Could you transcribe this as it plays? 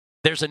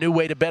There's a new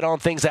way to bet on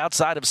things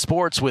outside of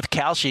sports with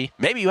Kalshi.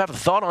 Maybe you have a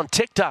thought on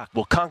TikTok.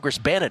 Will Congress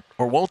ban it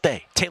or won't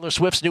they? Taylor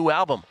Swift's new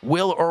album.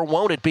 Will or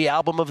won't it be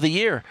album of the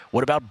year?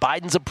 What about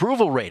Biden's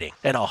approval rating?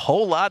 And a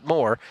whole lot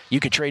more. You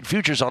can trade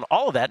futures on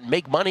all of that and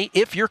make money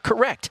if you're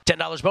correct.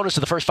 $10 bonus to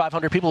the first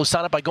 500 people who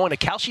sign up by going to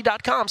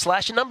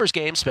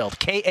Kalshi.com/numbersgame, spelled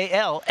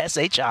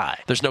Kalshi.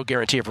 There's no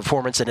guarantee of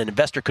performance, and an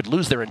investor could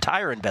lose their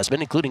entire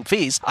investment, including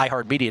fees.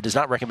 iHeartMedia does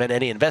not recommend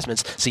any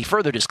investments. See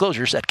further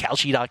disclosures at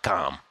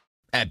Kalshi.com.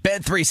 At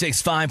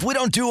Bet365, we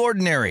don't do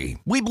ordinary.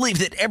 We believe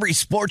that every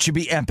sport should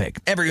be epic.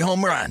 Every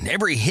home run,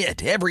 every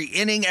hit, every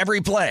inning, every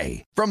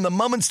play. From the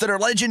moments that are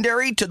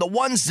legendary to the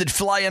ones that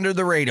fly under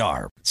the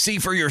radar. See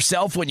for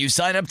yourself when you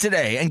sign up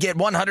today and get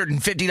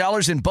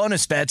 $150 in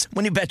bonus bets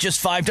when you bet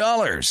just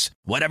 $5.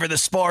 Whatever the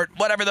sport,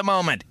 whatever the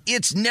moment,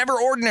 it's never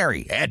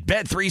ordinary at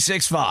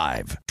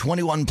Bet365.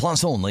 21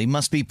 plus only.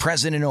 Must be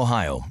present in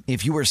Ohio.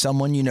 If you or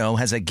someone you know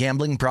has a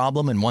gambling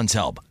problem and wants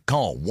help,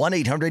 call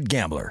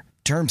 1-800-GAMBLER.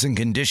 Terms and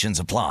conditions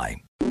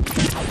apply.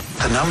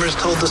 The numbers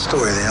told the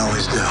story, they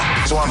always do.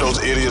 It's one of those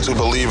idiots who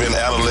believe in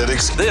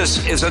analytics.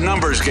 This is A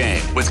Numbers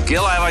Game with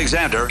Gil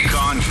Alexander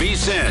on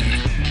VSiN.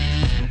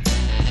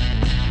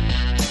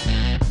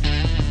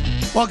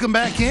 Welcome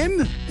back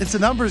in. It's A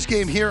Numbers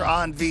Game here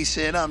on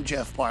VSiN. I'm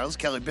Jeff Parles,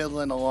 Kelly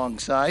Bidlin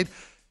alongside.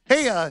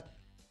 Hey,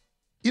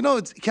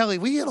 Kelly,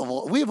 we have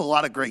a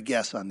lot of great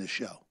guests on this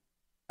show,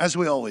 as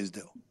we always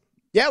do.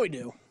 Yeah, we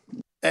do.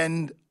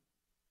 And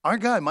our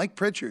guy, Mike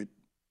Pritchard,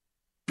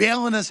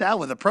 bailing us out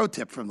with a pro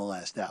tip from the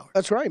last hour.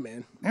 That's right,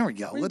 man. There we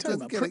go. What are you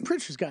talking about?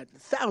 Pritchard's got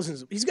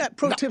thousands. He's got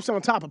pro tips on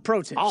top of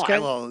pro tips. Oh, okay?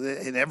 well,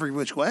 in every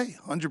which way,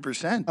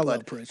 100%. I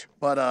love Pritch.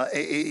 But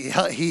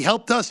he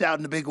helped us out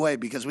in a big way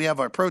because we have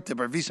our pro tip,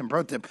 our VSiN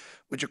pro tip,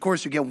 which, of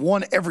course, you get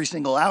one every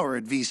single hour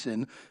at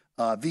VSiN,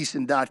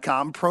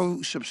 VSiN.com,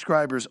 pro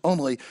subscribers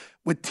only,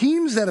 with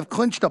teams that have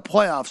clinched a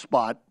playoff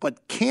spot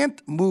but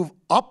can't move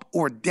up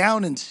or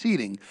down in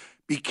seeding.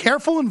 Be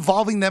careful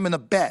involving them in a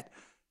bet.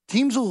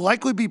 Teams will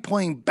likely be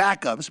playing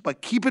backups,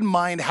 but keep in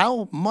mind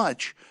how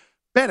much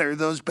better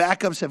those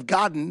backups have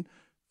gotten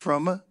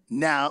from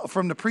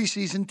the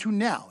preseason to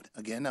now.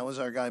 Again, that was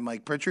our guy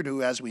Mike Pritchard,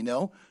 who, as we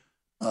know,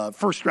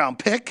 first-round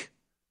pick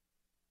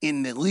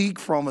in the league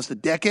for almost a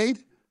decade,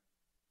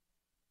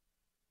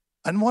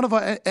 and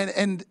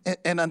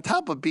and on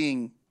top of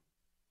being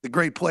the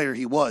great player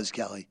he was,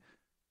 Kelly,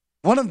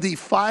 one of the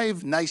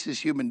 5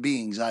 nicest human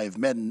beings I have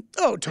met in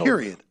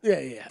period.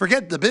 Yeah.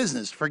 Forget the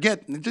business.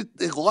 Forget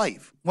just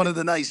life. One of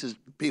the nicest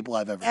people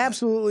I've ever met.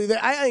 Absolutely.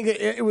 I think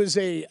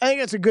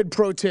it's a good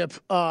pro tip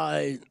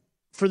for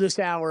this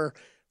hour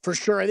for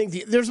sure. I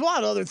think there's a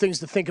lot of other things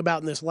to think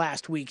about in this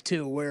last week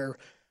too, where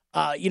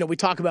we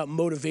talk about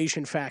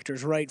motivation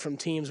factors, right, from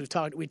teams. We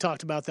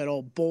talked about that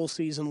all bowl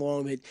season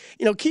long.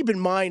 But keep in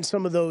mind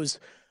some of those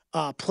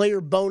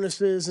player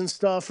bonuses and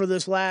stuff for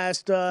this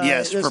last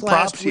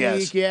props,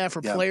 week. Yeah, for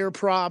player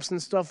props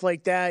and stuff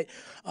like that.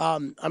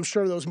 I'm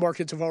sure those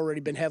markets have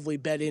already been heavily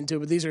bet into,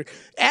 but these are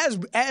as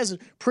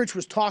Pritch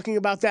was talking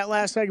about that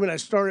last segment, I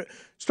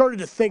started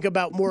to think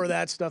about more of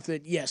that stuff.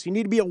 That yes, you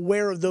need to be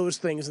aware of those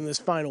things in this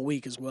final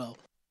week as well.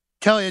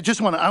 Kelly,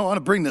 I want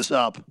to bring this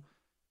up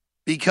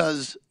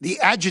because the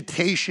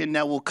agitation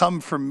that will come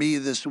from me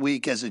this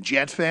week as a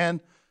Jet fan,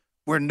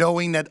 where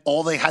knowing that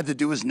all they had to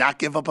do is not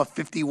give up a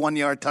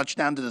 51-yard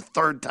touchdown to the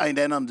third tight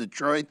end on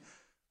Detroit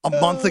a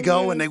month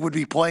ago, and they would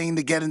be playing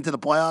to get into the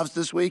playoffs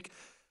this week.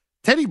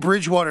 Teddy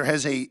Bridgewater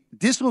has a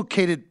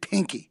dislocated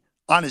pinky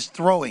on his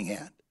throwing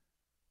hand.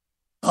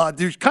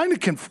 There's kind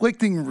of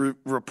conflicting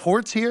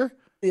reports here.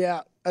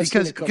 Yeah,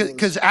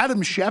 because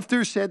Adam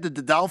Schefter said that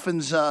the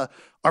Dolphins are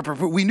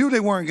prepared. We knew they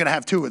weren't going to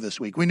have Tua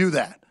this week. We knew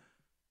that.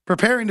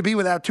 Preparing to be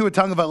without Tua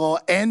Tagovailoa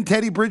and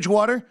Teddy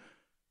Bridgewater.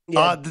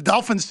 Yeah. The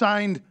Dolphins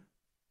signed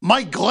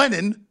Mike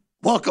Glennon,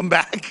 welcome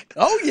back.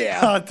 Oh,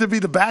 yeah. To be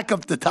the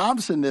backup to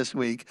Thompson this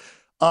week.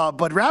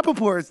 But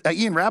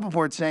Ian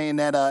Rappaport saying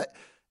that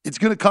it's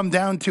going to come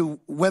down to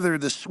whether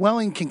the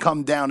swelling can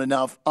come down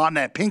enough on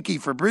that pinky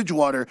for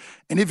Bridgewater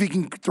and if he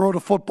can throw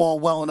the football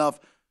well enough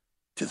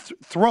to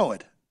throw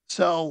it.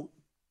 So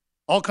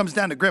all comes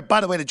down to grip. By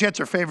the way, the Jets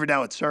are favored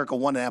now at Circle,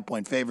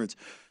 1.5-point favorites.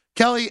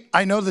 Kelly,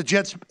 I know the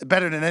Jets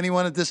better than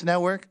anyone at this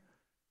network.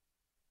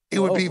 It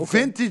would be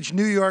vintage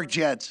New York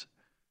Jets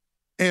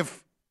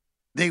if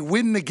they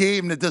win the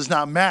game that does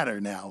not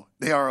matter now.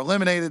 They are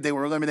eliminated. They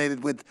were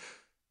eliminated with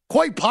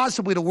quite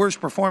possibly the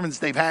worst performance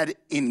they've had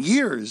in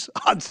years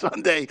on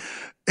Sunday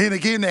in a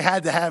game they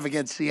had to have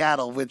against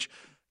Seattle, which,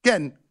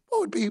 again, what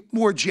would be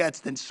more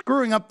Jets than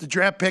screwing up the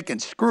draft pick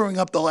and screwing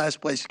up the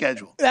last place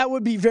schedule? That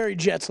would be very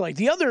Jets-like.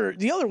 The other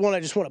one I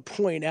just want to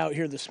point out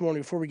here this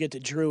morning before we get to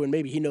Drew, and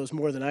maybe he knows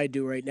more than I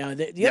do right now,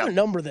 the other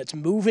number that's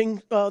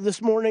moving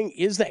this morning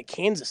is that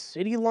Kansas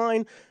City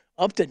line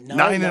up to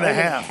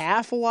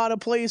 9.5 a lot of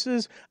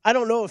places. I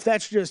don't know if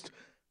that's just,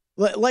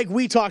 like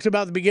we talked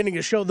about at the beginning of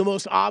the show, the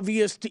most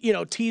obvious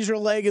teaser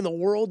leg in the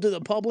world to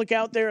the public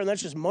out there, and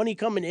that's just money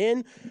coming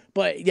in.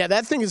 But, yeah,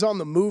 that thing is on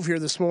the move here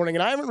this morning,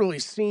 and I haven't really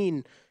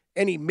seen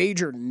any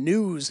major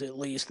news, at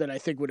least, that I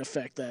think would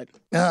affect that.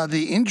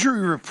 The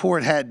injury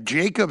report had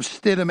Jacob,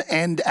 Stidham,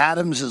 and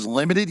Adams as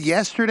limited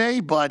yesterday,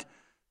 but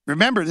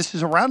remember, this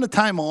is around the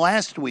time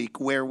last week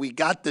where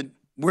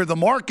where the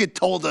market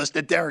told us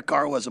that Derek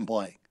Carr wasn't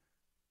playing.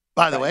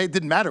 By the way, it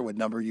didn't matter what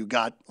number you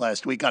got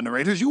last week on the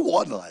Raiders. You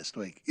won last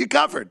week. You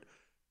covered.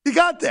 You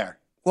got there.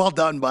 Well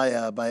done by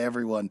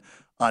everyone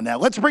on that.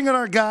 Let's bring in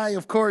our guy,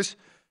 of course.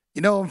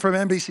 You know him from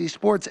NBC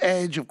Sports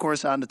Edge, of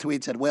course, on the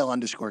tweets at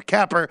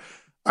Whale_Capper.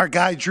 Our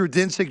guy, Drew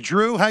Dinsick.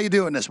 Drew, how you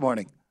doing this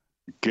morning?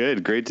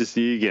 Good. Great to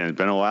see you again. It's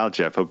been a while,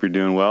 Jeff. Hope you're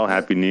doing well.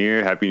 Happy New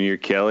Year. Happy New Year,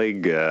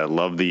 Kelly.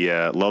 Love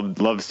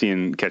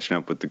catching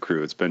up with the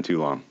crew. It's been too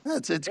long.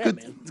 It's good.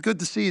 Man. It's good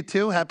to see you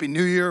too. Happy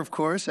New Year, of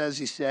course, as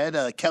you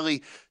said.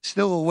 Kelly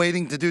still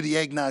waiting to do the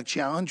eggnog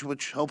challenge,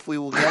 which hopefully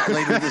we'll get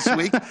later this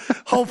week.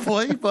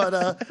 Hopefully, but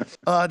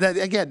that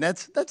again,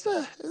 that's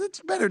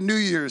better New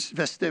Year's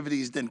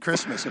festivities than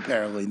Christmas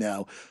apparently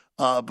now.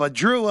 But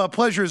Drew,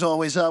 pleasure as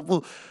always.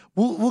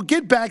 We'll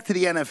get back to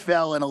the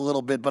NFL in a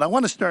little bit, but I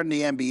want to start in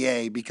the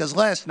NBA because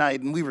last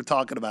night, and we were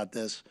talking about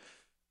this,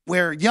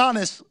 where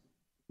Giannis,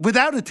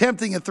 without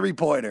attempting a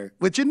three-pointer,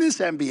 which in this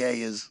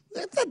NBA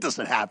that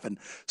doesn't happen,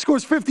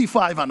 scores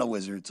 55 on the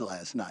Wizards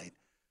last night.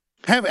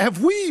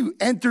 Have we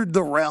entered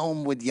the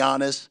realm with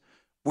Giannis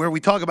where we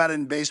talk about it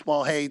in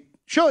baseball, hey,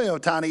 Shohei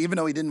Ohtani, even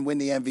though he didn't win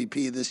the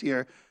MVP this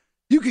year,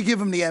 you could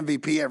give him the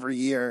MVP every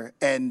year,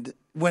 and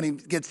when he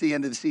gets to the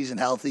end of the season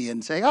healthy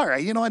and say, all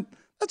right, you know what,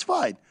 that's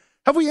fine.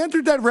 Have we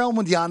entered that realm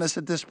with Giannis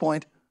at this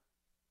point?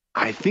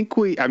 I think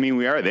we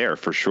are there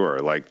for sure.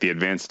 Like the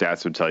advanced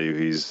stats would tell you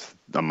he's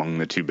among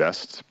the two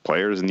best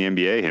players in the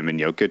NBA. Him and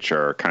Jokic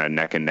are kind of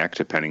neck and neck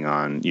depending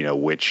on,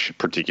 which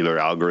particular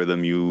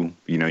algorithm you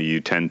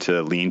tend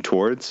to lean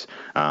towards.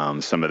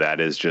 Some of that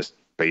is just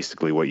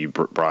basically what you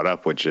brought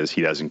up, which is he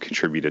doesn't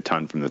contribute a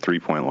ton from the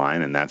three-point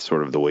line, and that's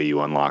sort of the way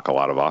you unlock a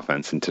lot of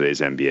offense in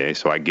today's NBA.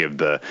 So I give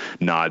the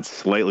nod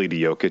slightly to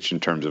Jokic in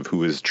terms of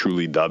who is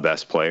truly the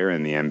best player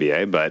in the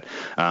NBA. But,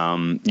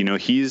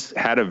 he's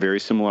had a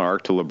very similar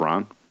arc to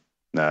LeBron.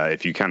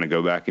 If you kind of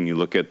go back and you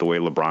look at the way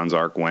LeBron's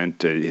arc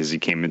went as he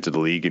came into the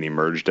league and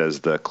emerged as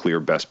the clear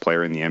best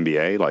player in the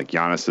NBA, like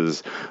Giannis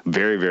is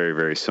very, very,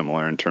 very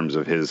similar in terms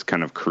of his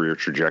kind of career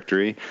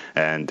trajectory.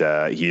 And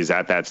he's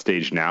at that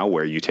stage now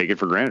where you take it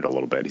for granted a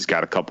little bit. He's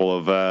got a couple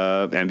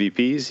of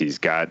MVPs. He's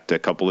got a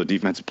couple of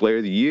Defensive Player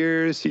of the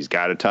Years. He's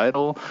got a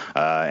title.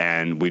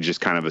 And we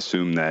just kind of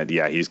assume that,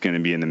 he's going to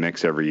be in the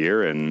mix every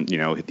year. And,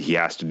 he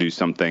has to do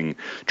something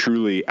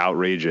truly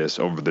outrageous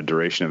over the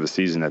duration of a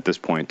season at this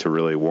point to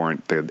really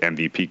warrant the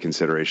MVP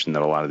consideration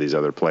that a lot of these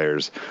other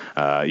players,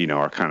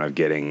 are kind of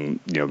getting,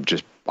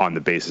 just on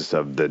the basis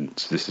of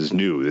this is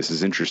new, this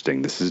is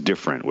interesting, this is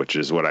different, which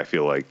is what I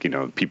feel like,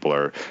 people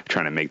are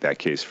trying to make that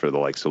case for the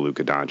likes of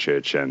Luka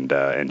Doncic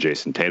and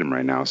Jason Tatum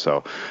right now.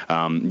 So,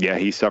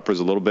 he suffers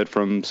a little bit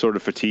from sort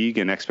of fatigue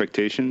and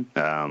expectation,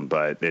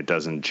 but it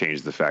doesn't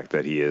change the fact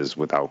that he is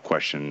without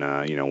question,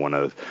 one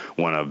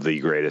of the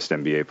greatest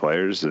NBA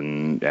players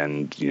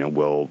and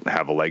will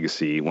have a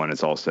legacy when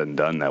it's all said and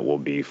done that will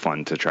be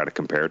fun to try to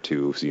compare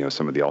to,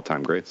 some of the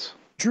all-time greats.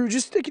 Drew,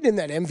 just sticking in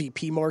that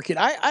MVP market,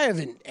 I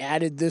haven't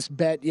added this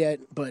bet yet,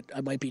 but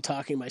I might be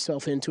talking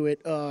myself into it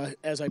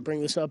as I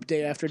bring this up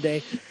day after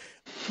day.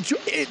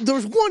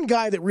 There's one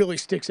guy that really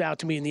sticks out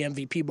to me in the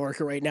MVP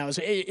market right now.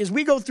 As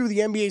we go through the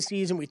NBA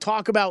season, we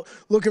talk about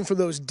looking for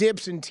those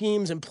dips in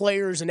teams and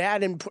players and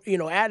add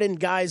in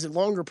guys at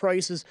longer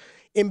prices.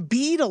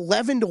 Embiid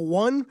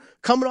 11-1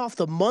 coming off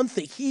the month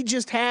that he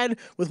just had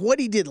with what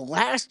he did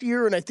last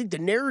year, and I think the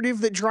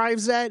narrative that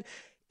drives that.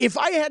 If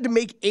I had to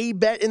make a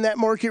bet in that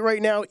market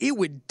right now, it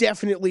would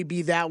definitely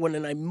be that one,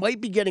 and I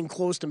might be getting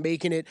close to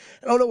making it.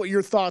 I don't know what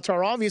your thoughts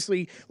are.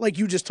 Obviously, like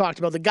you just talked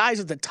about, the guys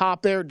at the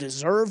top there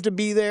deserve to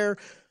be there.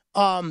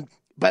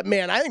 But,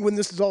 man, I think when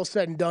this is all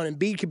said and done,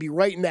 Embiid could be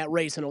right in that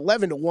race, and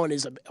 11-1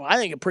 is, I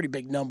think, a pretty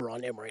big number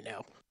on him right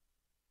now.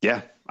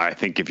 Yeah, I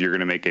think if you're going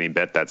to make any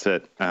bet, that's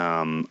it.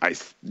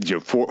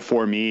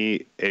 For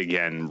me,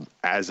 again,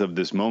 as of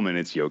this moment,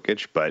 it's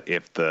Jokic. But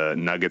if the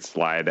Nuggets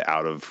slide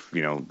out of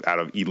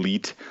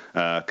elite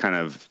kind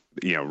of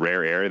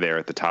rare air there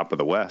at the top of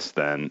the West,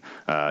 then,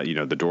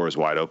 the door is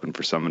wide open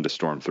for someone to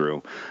storm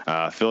through.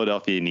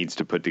 Philadelphia needs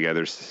to put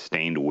together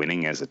sustained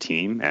winning as a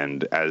team.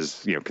 And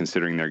as,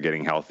 considering they're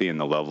getting healthy and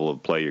the level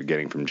of play you're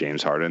getting from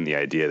James Harden, the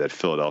idea that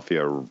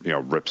Philadelphia,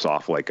 rips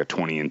off like a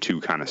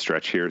 20-2 kind of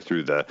stretch here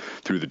through the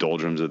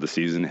doldrums of the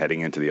season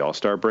heading into the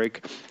All-Star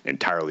break,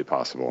 entirely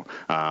possible.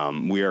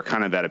 We are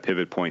kind of at a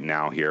pivot point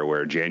now here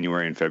where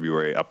January and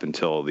February up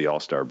until the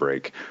All-Star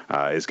break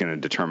is going to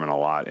determine a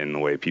lot in the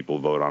way people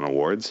vote on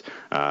awards.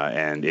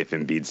 And if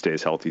Embiid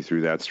stays healthy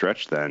through that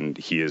stretch, then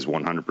he is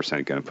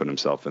 100% going to put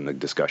himself in the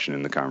discussion,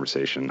 in the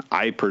conversation.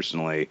 I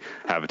personally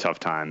have a tough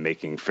time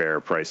making fair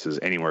prices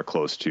anywhere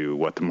close to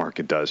what the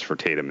market does for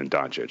Tatum and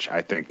Doncic.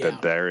 I think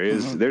that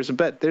there's a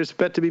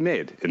bet to be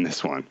made in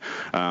this one.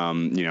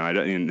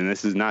 And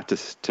this is not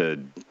to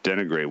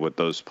denigrate what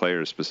those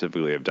players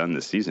specifically have done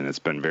this season. It's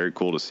been very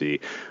cool to see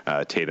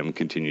Tatum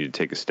continue to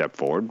take a step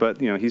forward, but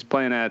he's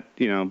playing at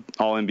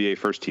all NBA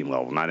first team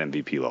level, not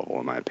MVP level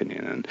in my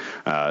opinion.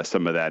 And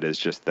some of that is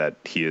just that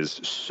he is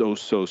so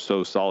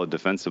solid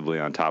defensively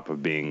on top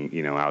of being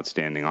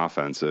outstanding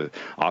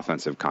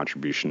offensive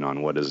contribution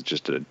on what is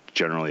just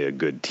generally a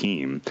good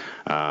team.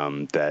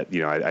 That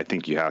I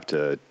think you have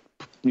to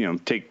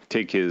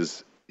take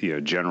his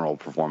general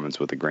performance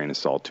with a grain of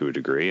salt to a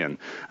degree. And,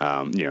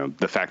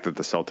 the fact that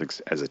the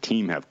Celtics as a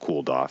team have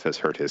cooled off has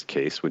hurt his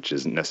case, which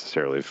isn't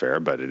necessarily fair,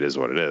 but it is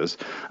what it is.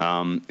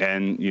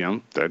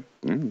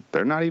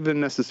 They're not even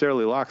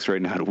necessarily locks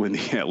right now to win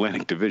the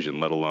Atlantic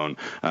Division, let alone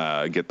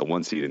get the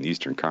 1 seed in the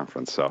Eastern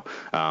Conference. So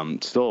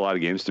still a lot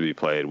of games to be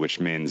played, which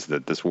means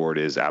that this award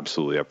is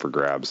absolutely up for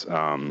grabs.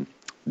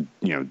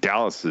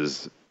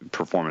 Dallas's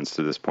performance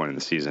to this point in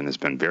the season has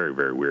been very,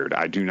 very weird.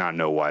 I do not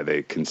know why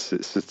they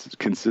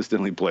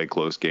consistently play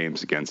close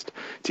games against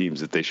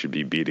teams that they should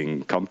be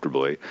beating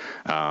comfortably.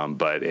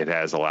 But it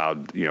has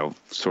allowed,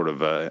 sort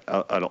of a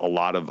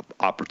lot of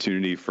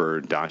opportunity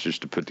for Doncic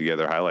to put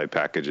together highlight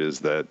packages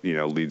that,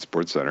 lead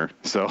SportsCenter.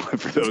 So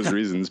for those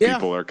reasons,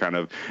 people are kind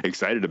of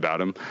excited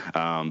about him.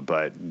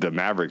 But the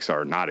Mavericks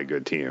are not a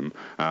good team.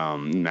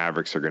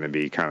 Mavericks are going to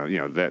be kind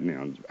of,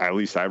 at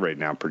least I right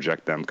now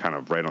project them kind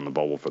of right on the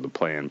bubble for the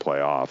play-in,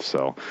 play-off.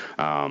 So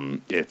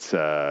it's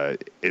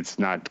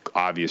not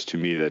obvious to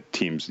me that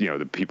teams,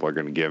 that people are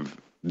going to give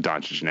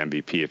Doncic an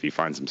MVP if he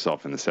finds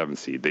himself in the 7th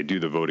seed. They do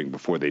the voting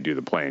before they do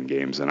the play-in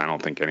games, and I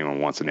don't think anyone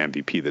wants an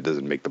MVP that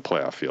doesn't make the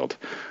playoff field.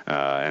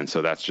 And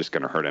so that's just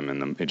going to hurt him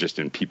in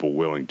people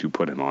willing to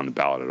put him on the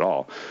ballot at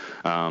all.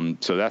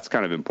 So that's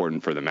kind of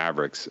important for the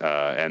Mavericks.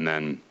 And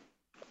then,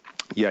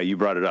 you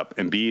brought it up.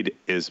 Embiid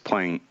is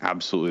playing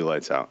absolutely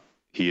lights out.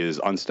 He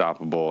is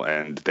unstoppable,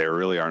 and there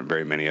really aren't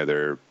very many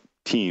other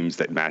teams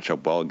that match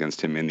up well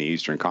against him in the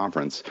Eastern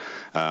Conference.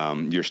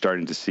 You're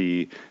starting to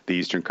see the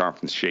Eastern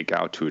Conference shake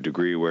out to a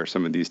degree where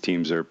some of these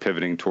teams are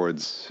pivoting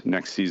towards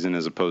next season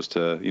as opposed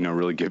to,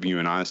 really giving you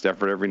an honest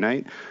effort every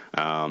night.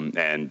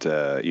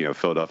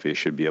 Philadelphia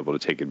should be able to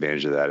take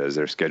advantage of that as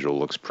their schedule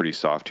looks pretty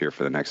soft here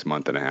for the next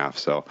month and a half.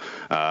 So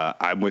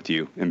I'm with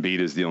you. Embiid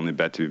is the only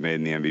bet to be made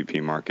in the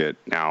MVP market.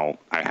 Now,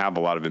 I have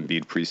a lot of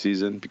Embiid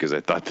preseason because I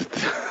thought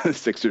that the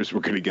Sixers were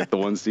going to get the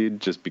 1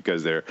 seed just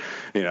because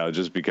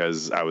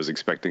I was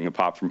expecting a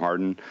pop from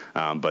Harden.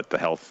 But the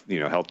health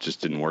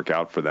just didn't work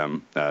out for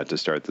them to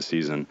start the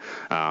season.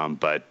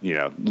 But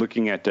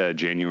looking at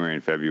January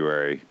and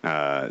February,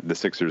 the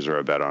Sixers are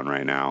a bet on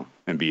right now.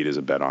 Embiid is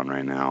a bet on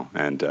right now,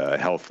 and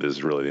health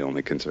is really the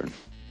only concern.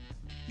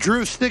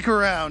 Drew, stick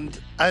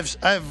around.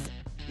 I've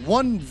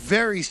one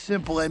very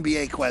simple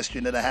NBA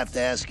question that I have to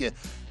ask you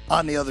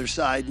on the other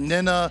side, and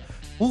then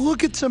we'll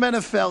look at some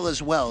NFL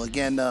as well.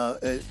 Again, a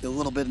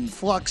little bit in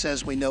flux,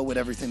 as we know, with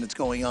everything that's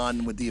going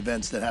on with the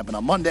events that happened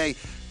on Monday.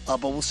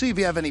 But we'll see if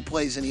you have any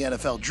plays in the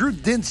NFL. Drew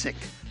Dinsick,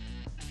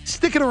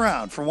 sticking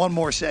around for one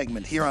more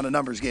segment here on A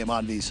Numbers Game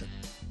on VSiN.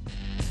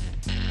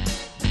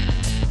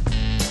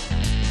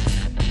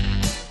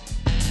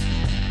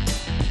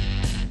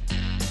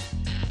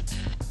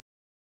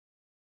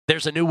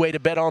 There's a new way to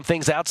bet on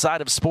things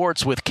outside of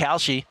sports with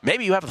Kalshi.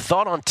 Maybe you have a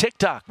thought on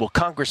TikTok. Will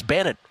Congress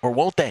ban it or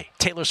won't they?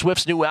 Taylor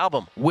Swift's new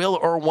album. Will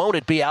or won't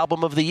it be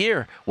album of the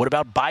year? What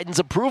about Biden's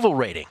approval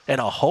rating?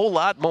 And a whole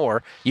lot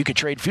more. You can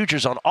trade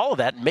futures on all of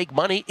that and make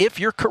money if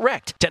you're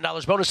correct.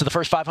 $10 bonus to the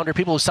first 500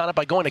 people who sign up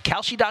by going to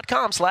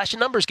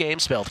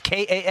Kalshi.com/numbersgame, spelled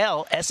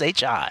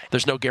Kalshi.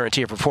 There's no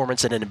guarantee of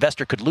performance, and an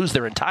investor could lose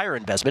their entire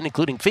investment,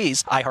 including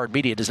fees.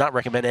 iHeartMedia does not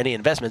recommend any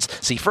investments.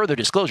 See further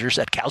disclosures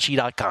at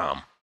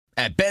Kalshi.com.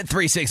 At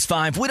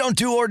Bet365, we don't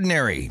do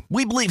ordinary.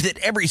 We believe that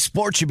every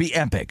sport should be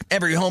epic.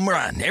 Every home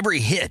run, every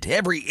hit,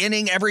 every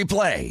inning, every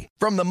play.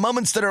 From the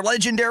moments that are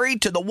legendary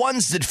to the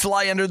ones that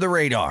fly under the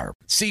radar.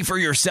 See for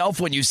yourself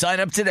when you sign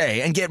up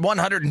today and get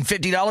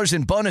 $150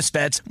 in bonus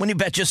bets when you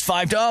bet just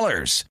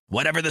 $5.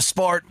 Whatever the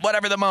sport,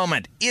 whatever the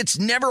moment, it's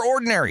never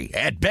ordinary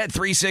at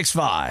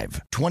Bet365.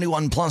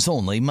 21 plus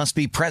only. Must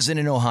be present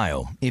in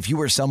Ohio. If you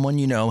or someone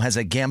you know has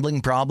a gambling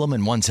problem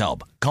and wants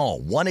help, call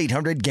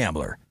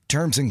 1-800-GAMBLER.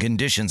 Terms and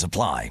conditions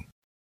apply.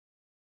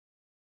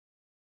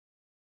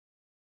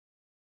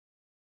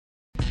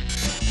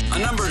 A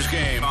Numbers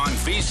Game on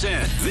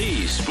VSiN,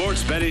 the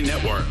Sports Betting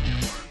Network.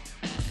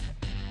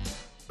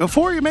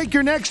 Before you make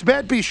your next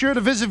bet, be sure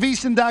to visit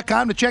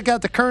VSiN.com to check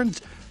out the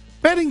current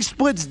betting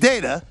splits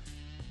data.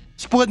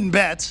 Splitting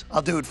bets.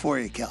 I'll do it for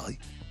you, Kelly.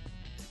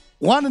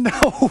 Want to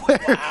know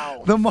where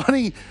the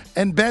money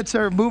and bets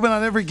are moving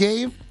on every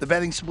game? The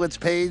betting splits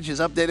page is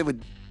updated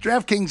with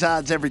DraftKings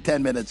odds every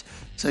 10 minutes,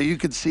 so you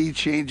can see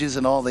changes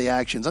in all the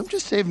actions. I'm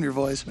just saving your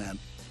voice, man.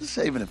 Just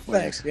saving it for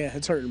Thanks. you. Yeah,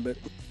 it's hurting a bit.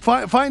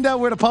 Find out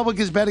where the public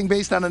is betting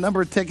based on a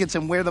number of tickets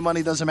and where the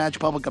money doesn't match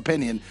public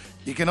opinion.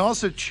 You can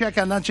also check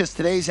out not just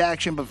today's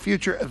action, but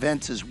future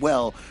events as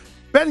well.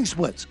 Betting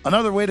splits,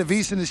 another way that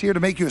VSiN is here to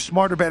make you a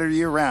smarter, better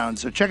year-round.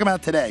 So check them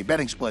out today.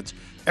 Betting splits,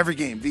 every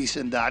game,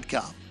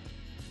 VSiN.com.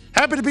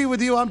 Happy to be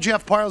with you. I'm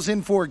Jeff Parles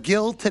in for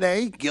Gil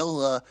today.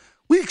 Gil,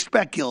 we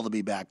expect Gil to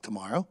be back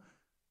tomorrow.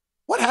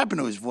 What happened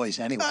to his voice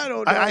anyway? I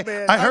don't know,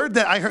 man. I heard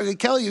that. I heard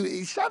Kelly.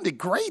 He sounded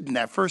great in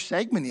that first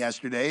segment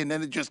yesterday, and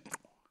then it just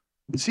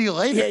see you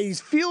later. Yeah,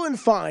 he's feeling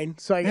fine.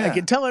 So I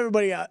can tell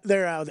everybody out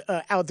there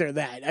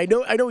that I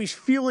know he's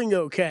feeling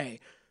okay.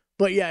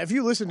 But yeah, if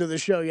you listened to the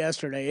show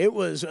yesterday, it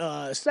was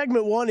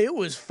segment 1, it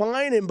was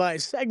fine, and by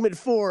segment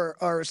 4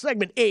 or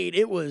segment 8,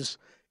 it was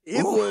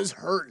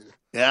hurting.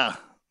 Yeah.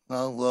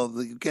 Well,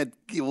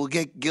 we'll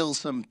get Gil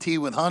some tea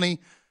with honey.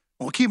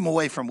 We'll keep him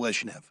away from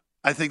Wishnev.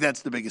 I think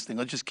that's the biggest thing.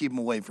 Let's just keep him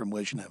away from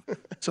Wishnev,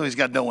 so he's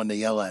got no one to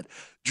yell at.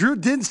 Drew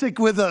Dinsick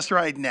with us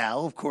right now,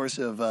 of course,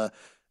 of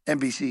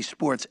NBC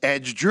Sports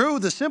Edge. Drew,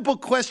 the simple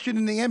question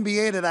in the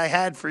NBA that I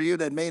had for you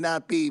that may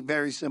not be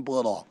very simple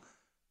at all.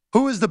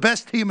 Who is the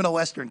best team in the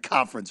Western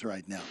Conference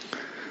right now?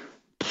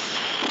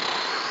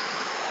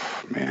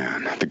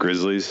 Man, the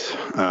Grizzlies.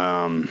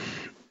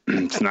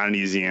 It's not an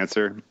easy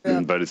answer,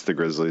 but it's the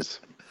Grizzlies.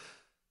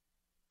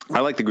 I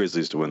like the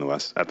Grizzlies to win the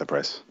West at the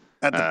price.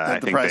 At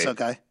the price,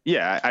 okay.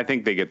 Yeah, I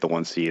think they get the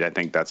 1 seed. I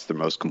think that's the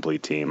most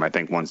complete team. I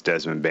think once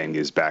Desmond Bane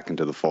is back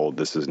into the fold,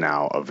 this is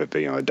now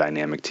a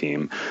dynamic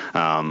team.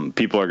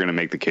 People are going to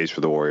make the case for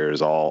the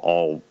Warriors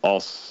all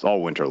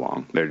winter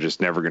long. They're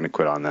just never going to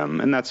quit on them,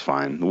 and that's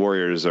fine. The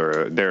Warriors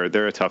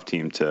they're a tough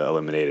team to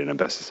eliminate in a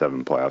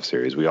best-of-7 playoff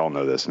series. We all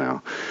know this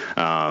now.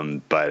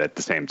 But at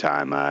the same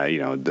time,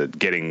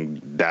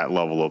 getting that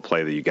level of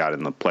play that you got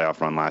in the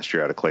playoff run last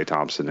year out of Klay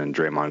Thompson and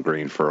Draymond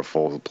Green for a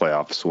full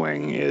playoff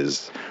swing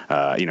is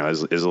a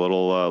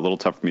little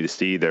tough for me to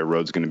see. Their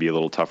road's going to be a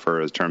little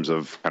tougher in terms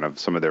of kind of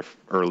some of their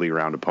early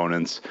round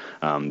opponents.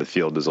 The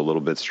field is a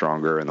little bit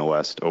stronger in the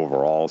West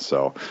overall.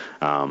 So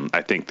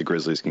I think the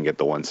Grizzlies can get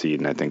the 1 seed,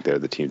 and I think they're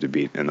the team to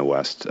beat in the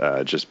West,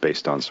 just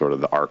based on sort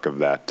of the arc of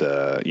that,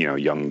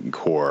 young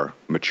core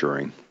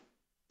maturing,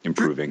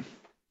 improving.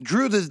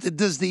 Drew, does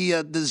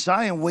the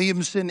Zion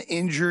Williamson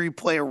injury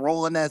play a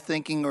role in that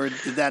thinking, or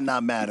did that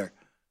not matter?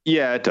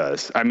 Yeah, it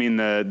does. I mean,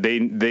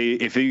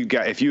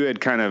 if you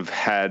had kind of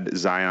had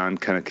Zion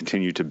kind of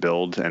continue to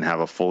build and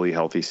have a fully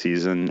healthy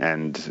season,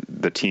 and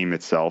the team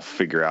itself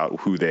figure out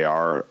who they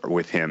are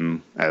with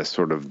him as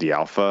sort of the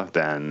alpha,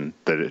 then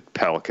the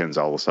Pelicans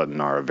all of a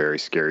sudden are a very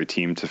scary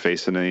team to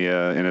face in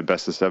a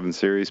best-of-7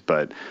 series.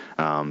 But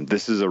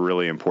this is a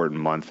really important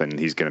month, and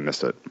he's going to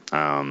miss it.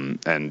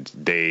 And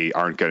they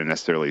aren't going to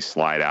necessarily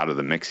slide out of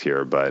the mix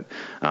here, but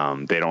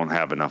they don't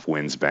have enough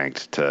wins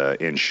banked to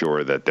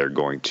ensure that they're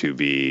going to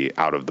be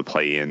out of the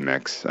play-in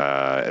mix,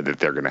 that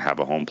they're going to have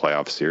a home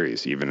playoff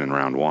series even in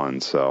round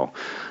 1. So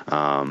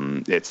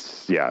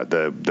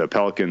the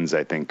Pelicans,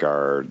 I think,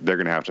 they're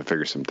going to have to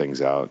figure some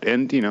things out.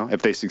 And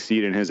if they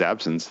succeed in his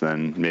absence,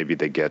 then maybe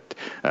they're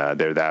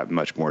that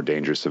much more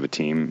dangerous of a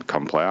team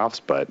come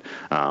playoffs. But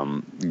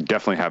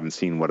definitely haven't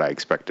seen what I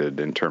expected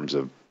in terms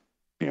of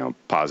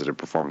positive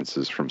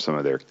performances from some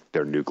of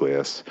their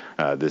nucleus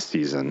this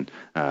season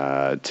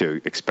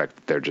to expect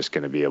that they're just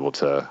going to be able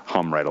to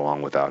hum right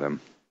along without him.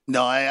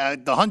 No, I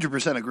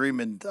 100%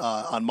 agreement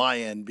on my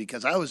end,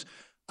 because I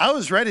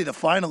was ready to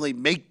finally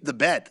make the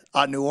bet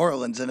on New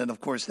Orleans, and then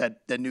of course that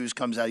news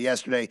comes out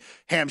yesterday.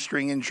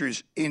 Hamstring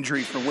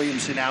injury for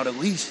Williamson, out at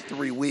least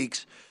 3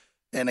 weeks,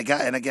 and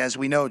as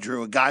we know,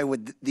 Drew, a guy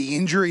with the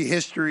injury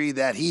history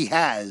that he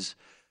has,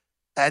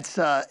 that's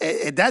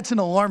an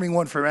alarming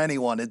one for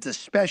anyone. It's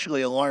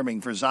especially alarming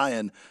for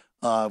Zion.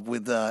 We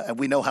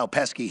know how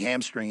pesky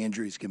hamstring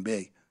injuries can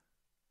be.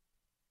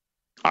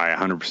 I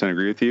 100%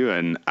 agree with you,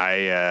 and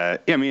I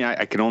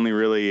can only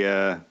really,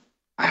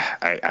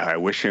 I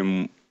wish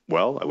him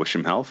well. I wish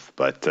him health,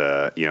 but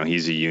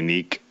he's a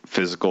unique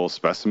physical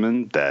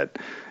specimen that,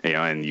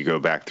 and you go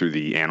back through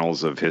the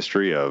annals of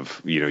history of,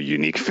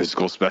 unique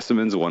physical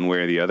specimens one way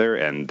or the other,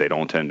 and they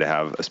don't tend to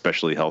have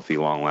especially healthy,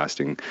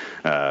 long-lasting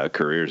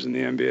careers in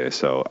the NBA.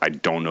 So I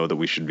don't know that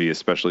we should be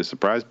especially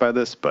surprised by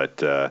this,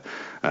 but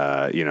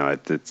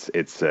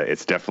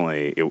it's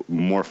definitely a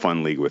more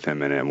fun league with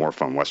him and a more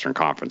fun Western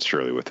Conference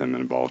surely with him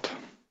involved.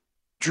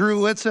 Drew,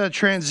 let's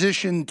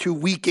transition to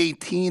Week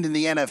 18 in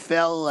the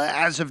NFL.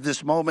 As of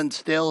this moment,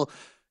 still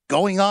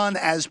going on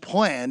as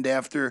planned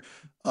after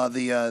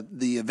the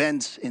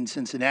events in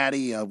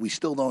Cincinnati. We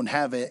still don't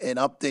have an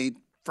update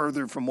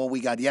further from what we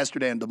got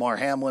yesterday on DeMar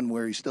Hamlin,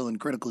 where he's still in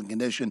critical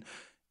condition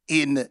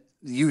in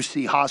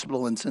UC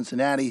Hospital in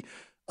Cincinnati.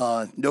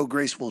 No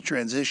graceful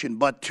transition,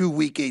 but to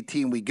Week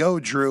 18 we go,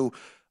 Drew.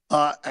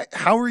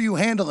 How are you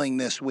handling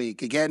this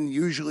week? Again,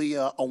 usually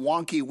a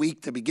wonky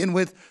week to begin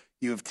with.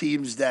 You have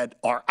teams that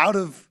are out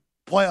of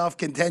playoff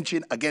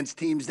contention against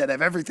teams that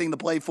have everything to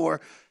play for.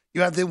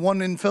 You have the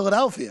one in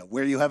Philadelphia,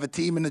 where you have a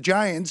team in the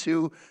Giants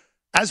who,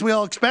 as we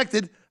all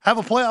expected, have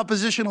a playoff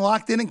position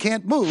locked in and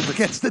can't move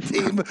against the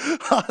team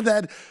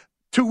that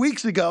 2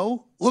 weeks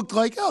ago looked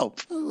like,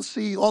 we'll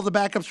see all the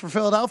backups for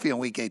Philadelphia in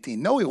Week 18.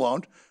 No, we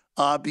won't,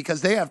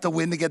 because they have to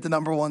win to get the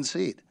number 1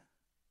 seed.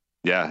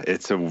 Yeah,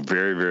 it's a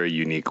very, very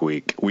unique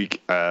week.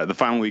 The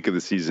final week of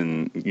the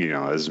season,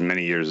 as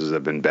many years as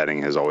I've been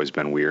betting, has always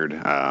been weird.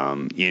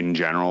 In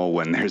general,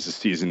 when there's a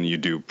season, you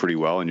do pretty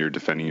well and you're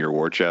defending your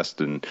war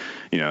chest, and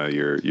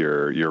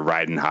you're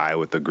riding high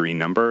with the green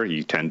number.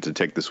 You tend to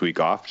take this week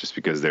off just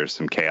because there's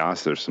some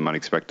chaos, there's some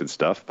unexpected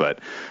stuff.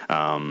 But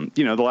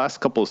the last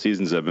couple of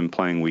seasons I've been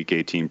playing Week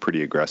 18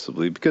 pretty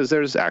aggressively because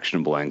there's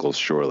actionable angles.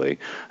 Surely,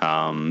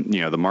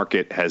 the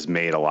market has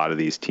made a lot of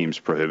these teams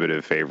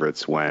prohibitive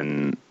favorites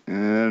when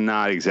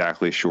not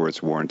exactly sure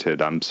it's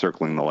warranted. I'm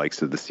circling the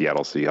likes of the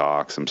Seattle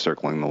Seahawks. I'm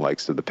circling the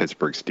likes of the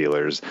Pittsburgh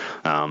Steelers.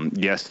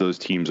 Yes, those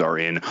teams are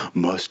in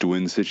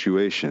must-win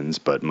situations,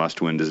 but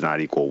must-win does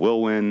not equal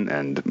will win,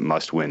 and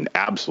must-win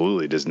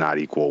absolutely does not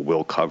equal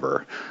will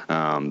cover.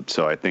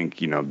 So I think,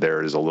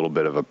 there is a little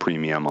bit of a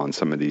premium on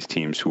some of these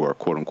teams who are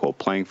quote-unquote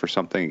playing for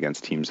something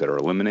against teams that are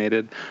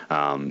eliminated.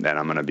 And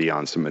I'm going to be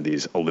on some of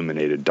these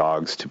eliminated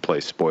dogs to play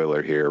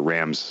spoiler here.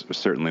 Rams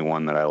certainly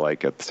one that I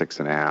like at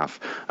 6.5.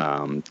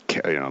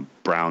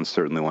 Browns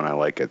certainly one I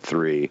like at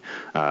 3.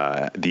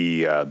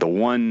 The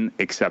one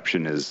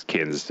exception is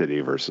Kansas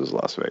City versus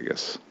Las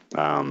Vegas.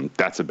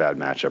 That's a bad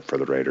matchup for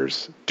the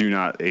Raiders. Do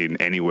not in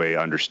any way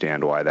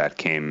understand why that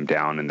came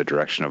down in the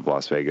direction of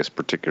Las Vegas,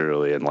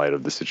 particularly in light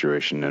of the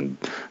situation in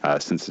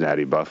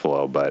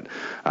Cincinnati-Buffalo. But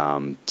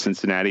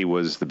Cincinnati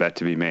was the bet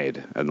to be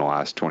made in the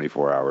last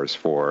 24 hours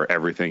for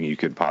everything you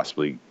could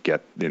possibly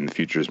get in the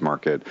futures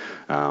market.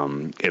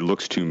 It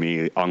looks to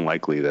me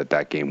unlikely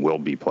that game will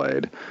be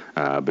played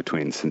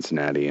between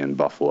Cincinnati and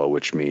Buffalo,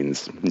 which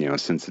means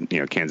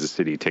Kansas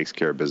City takes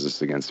care of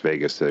business against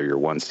Vegas. They're your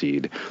 1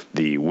 seed.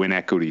 The win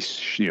equity,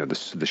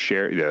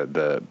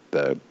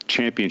 the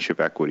championship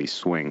equity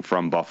swing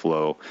from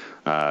Buffalo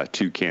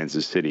to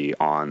Kansas City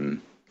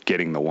on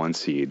getting the 1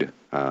 seed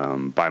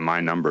by my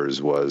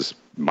numbers was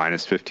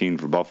 -15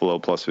 for Buffalo,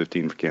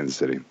 +15 for Kansas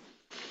City.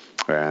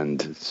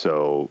 And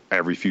so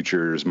every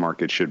futures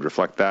market should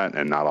reflect that,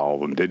 and not all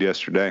of them did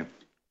yesterday.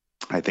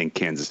 I think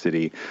Kansas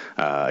City,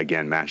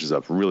 again, matches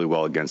up really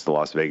well against the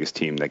Las Vegas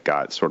team that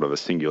got sort of a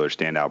singular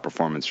standout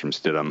performance from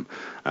Stidham,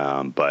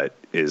 but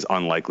is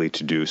unlikely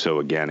to do so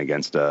again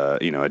against a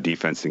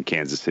defense in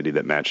Kansas City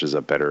that matches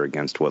up better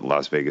against what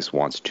Las Vegas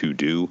wants to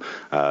do.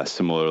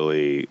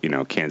 Similarly,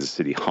 Kansas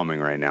City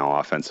humming right now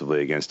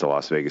offensively against a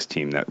Las Vegas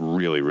team that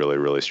really, really,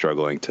 really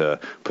struggling to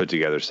put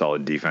together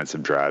solid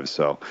defensive drives.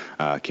 So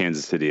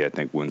Kansas City, I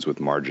think, wins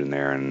with margin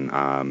there, and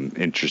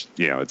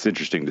it's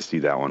interesting to see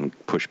that one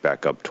push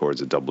back up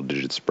towards a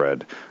double-digit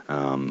spread.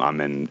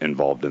 I'm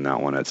involved in that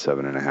one at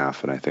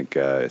 7.5, and I think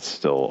it's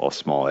still a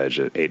small edge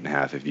at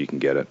 8.5 if you can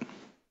get it.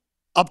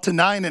 Up to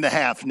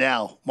 9.5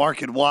 now,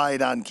 market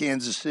wide on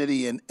Kansas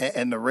City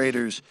and the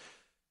Raiders.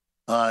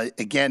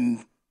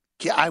 Again,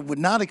 I would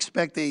not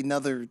expect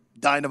another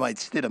dynamite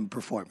Stidham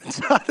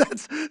performance.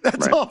 That's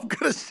right. All I'm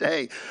going to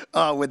say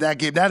with that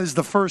game. That is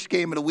the first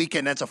game of the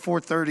weekend. That's a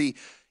 4:30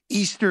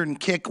 Eastern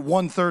kick,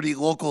 1:30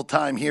 local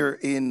time here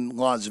in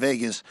Las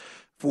Vegas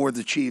for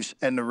the Chiefs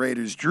and the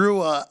Raiders.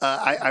 Drew,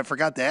 I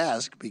forgot to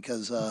ask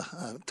because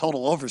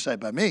total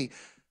oversight by me.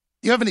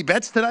 You have any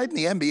bets tonight in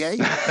the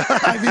NBA?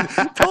 I mean,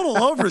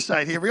 total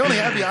oversight here. We only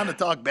have you on to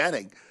talk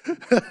betting.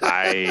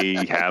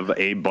 I have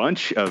a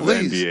bunch of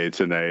NBA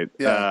tonight.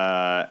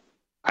 Yeah.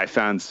 I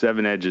found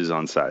 7 edges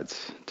on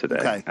sides today.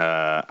 Okay.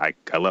 I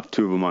left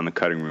 2 of them on the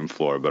cutting room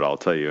floor, but I'll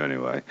tell you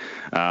anyway.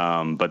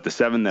 But the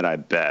 7 that I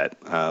bet,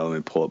 let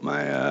me pull up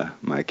my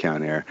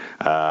account here.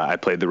 I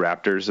played the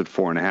Raptors at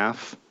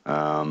 4.5.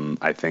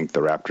 I think the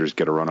Raptors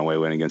get a runaway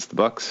win against the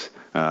Bucks.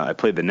 I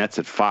played the Nets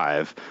at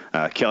 5.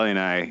 Kelly and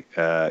I,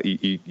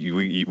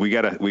 we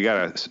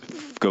gotta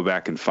go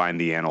back and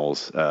find the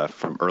annals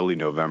from early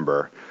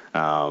November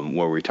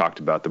where we talked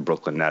about the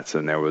Brooklyn Nets,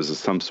 and there was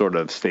some sort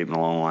of statement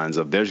along the lines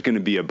of there's going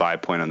to be a buy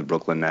point on the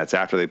Brooklyn Nets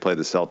after they play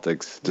the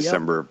Celtics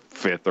December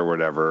 5th or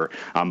whatever.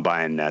 I'm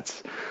buying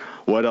Nets.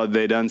 What have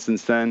they done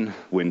since then?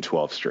 Win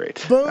 12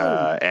 straight. Boom.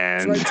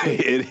 And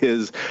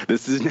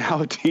this is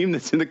now a team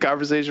that's in the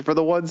conversation for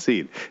the 1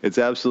 seed. It's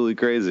absolutely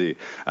crazy.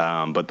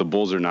 But the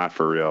Bulls are not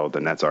for real.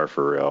 The Nets are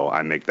for real.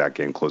 I make that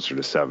game closer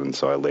to 7,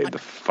 so I laid the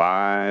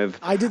 5.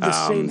 I did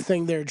the same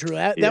thing there, Drew.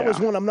 That was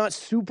one I'm not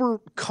super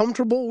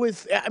comfortable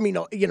with. I mean,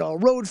 a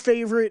road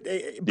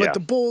favorite, but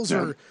the Bulls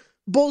are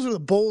the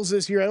Bulls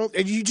this year.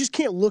 You just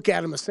can't look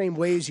at them the same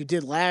way as you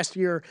did last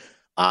year.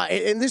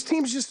 And this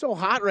team's just so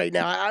hot right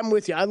now. I'm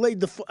with you. I laid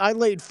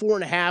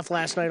 4.5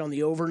 last night on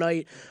the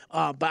overnight,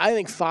 but I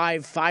think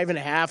 5.5.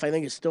 I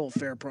think is still a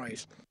fair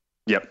price.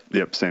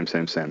 Yep. Same.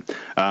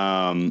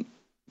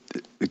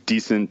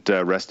 Decent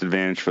rest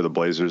advantage for the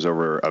Blazers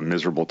over a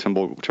miserable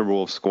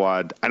Timberwolves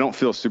squad. I don't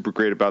feel super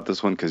great about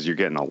this one because you're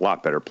getting a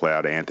lot better play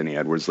out of Anthony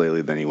Edwards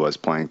lately than he was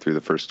playing through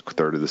the first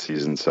third of the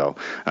season. So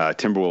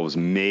Timberwolves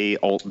may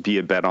be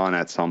a bet on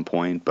at some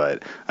point,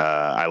 but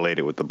I laid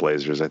it with the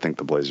Blazers. I think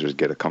the Blazers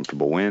get a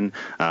comfortable win.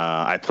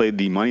 I played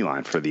the money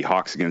line for the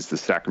Hawks against the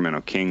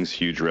Sacramento Kings.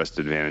 Huge rest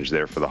advantage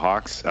there for the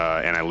Hawks.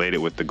 And I laid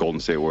it with the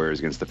Golden State Warriors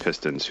against the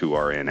Pistons, who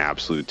are in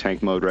absolute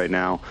tank mode right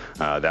now.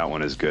 That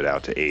one is good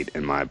out to 8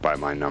 by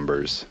my my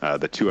numbers.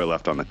 The two I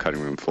left on the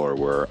cutting room floor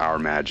were our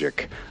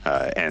Magic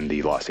and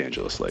the Los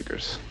Angeles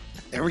Lakers.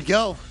 There we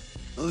go.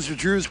 Those are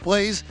Drew's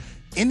plays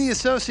in the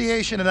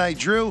association tonight.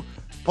 Drew,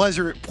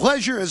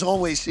 pleasure as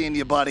always seeing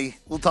you, buddy.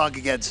 We'll talk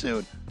again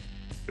soon.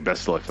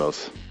 Best of luck,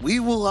 fellas.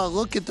 We will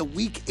look at the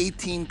Week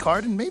 18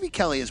 card, and maybe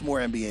Kelly has more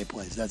NBA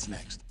plays. That's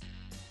next.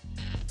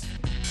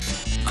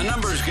 A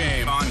numbers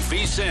game on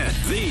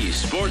VSiN, the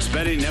Sports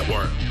Betting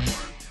Network.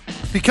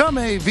 Become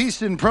a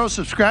VSiN Pro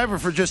subscriber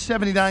for just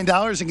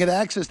 $79 and get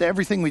access to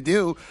everything we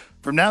do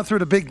from now through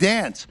the big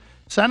dance.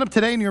 Sign up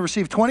today and you'll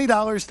receive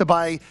 $20 to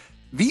buy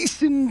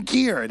VSiN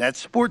gear. That's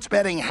sports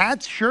betting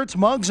hats, shirts,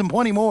 mugs, and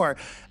plenty more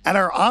at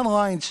our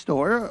online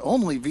store.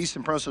 Only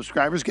VSiN Pro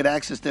subscribers get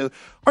access to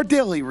our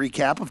daily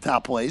recap of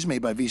top plays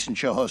made by VSiN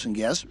show hosts and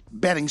guests,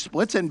 betting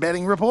splits, and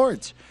betting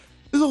reports.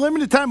 This is a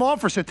limited time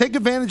offer, so take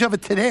advantage of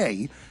it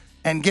today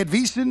and get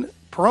VSiN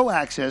Pro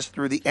access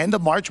through the end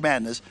of March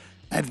Madness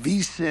at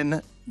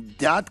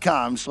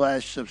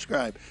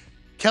vsin.com/subscribe.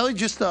 Kelly,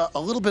 just a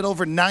little bit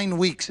over 9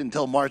 weeks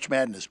until March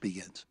Madness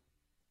begins.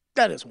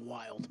 That is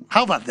wild.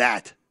 How about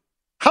that?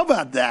 How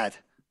about that?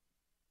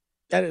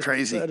 That is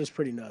crazy. That is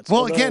pretty nuts.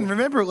 Well, again,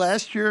 remember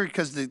last year,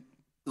 because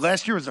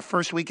last year was the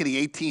first week of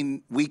the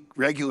 18-week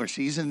regular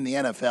season in the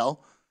NFL,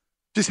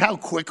 just how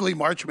quickly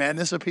March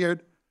Madness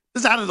appeared?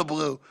 Just out of the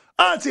blue.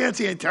 Oh, it's the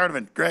NCAA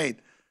tournament. Great.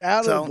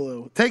 Out of the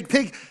blue.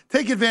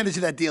 Take advantage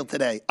of that deal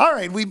today. All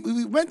right, we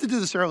meant to do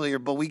this earlier,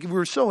 but we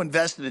were so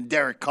invested in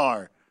Derek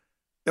Carr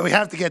that we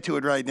have to get to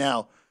it right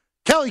now.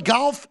 Kelly,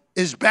 golf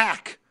is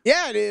back.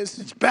 Yeah, it is.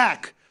 It's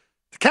back.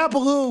 To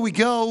Kapalua we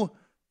go.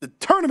 The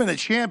Tournament of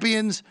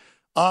Champions.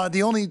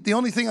 The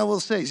only thing I will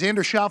say,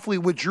 Xander Schauffele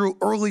withdrew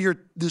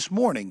earlier this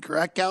morning,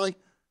 correct, Kelly?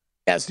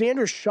 Yeah,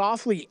 Xander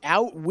Schauffele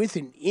out with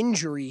an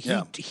injury.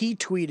 He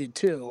tweeted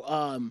too.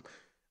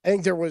 I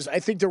think there was, I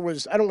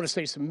don't want to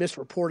say some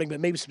misreporting,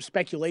 but maybe some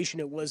speculation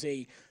it was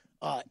a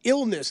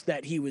illness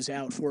that he was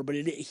out for. But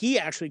he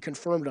actually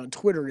confirmed on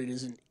Twitter it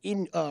is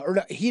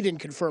he didn't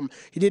confirm.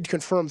 He did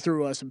confirm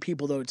through some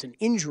people, though, it's an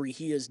injury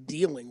he is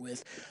dealing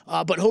with.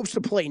 But hopes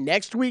to play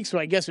next week, so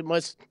I guess it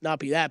must not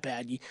be that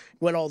bad. He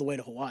went all the way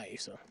to Hawaii,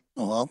 so.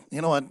 Oh, well,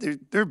 you know what?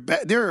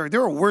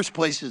 There are worse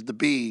places to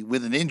be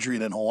with an injury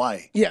than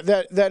Hawaii. Yeah,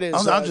 that is.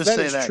 I'll just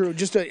say that. True.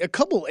 Just a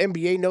couple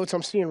NBA notes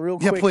I'm seeing real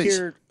quick please.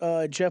 here,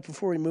 Jeff,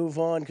 before we move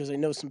on, because I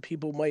know some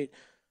people might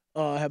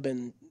have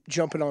been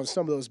jumping on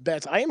some of those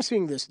bets. I am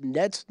seeing this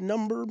Nets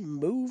number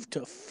move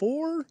to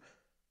 4,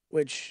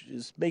 which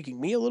is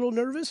making me a little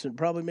nervous and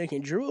probably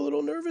making Drew a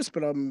little nervous.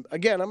 But I'm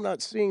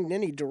not seeing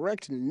any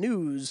direct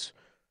news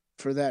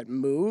for that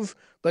move,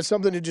 but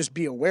something to just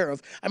be aware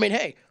of. I mean,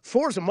 hey,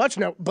 4 is a much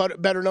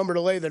better number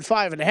to lay than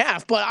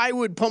 5.5, but I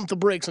would pump the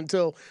brakes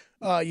until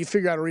you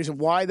figure out a reason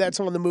why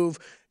that's on the move.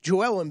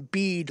 Joel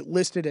Embiid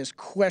listed as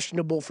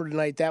questionable for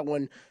tonight. That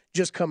one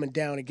just coming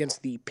down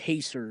against the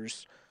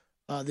Pacers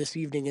this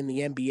evening in the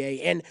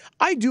NBA. And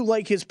I do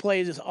like his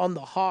plays on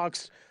the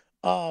Hawks.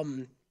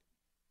 The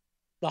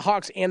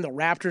Hawks and the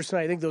Raptors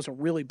tonight. I think those are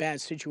really bad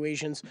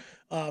situations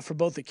for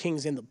both the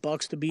Kings and the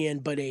Bucks to be in,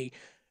 but I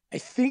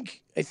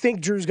think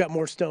Drew's got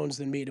more stones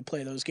than me to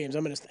play those games.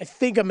 I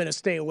think I'm gonna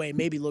stay away.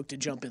 Maybe look to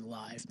jump in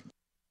live.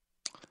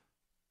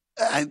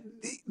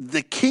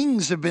 The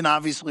Kings have been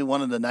obviously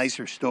one of the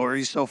nicer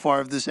stories so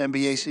far of this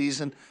NBA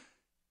season.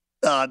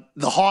 The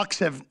Hawks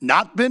have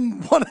not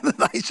been one of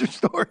the nicer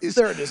stories.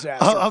 They're a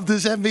disaster of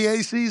this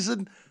NBA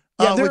season.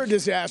 Yeah, they're a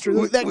disaster.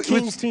 That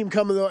Kings team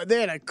they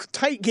had a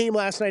tight game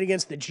last night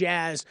against the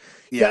Jazz.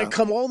 Got to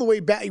come all the way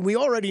back. We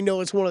already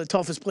know it's one of the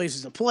toughest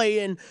places to play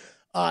in.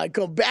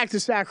 Go back to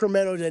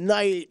Sacramento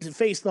tonight to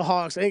face the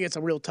Hawks. I think it's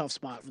a real tough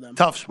spot for them.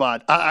 Tough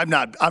spot. I'm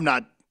not.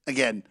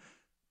 Again,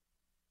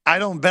 I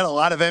don't bet a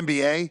lot of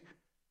NBA.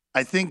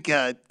 I think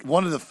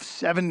one of the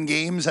 7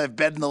 games I've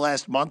bet in the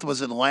last month was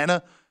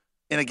Atlanta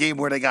in a game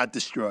where they got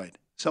destroyed.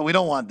 So we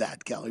don't want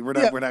that, Kelly. We're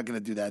not going to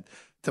do that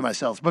to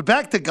myself. But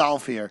back to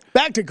golf here.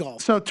 Back to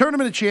golf. So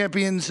Tournament of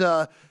Champions.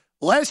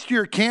 Last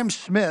year, Cam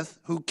Smith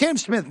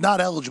not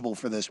eligible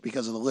for this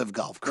because of the Live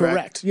Golf,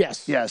 correct?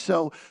 Yes. Yeah,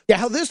 so. Yeah,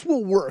 how this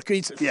will work,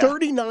 it's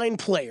 39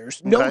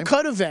 players, no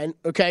cut event,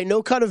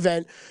 no cut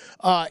event.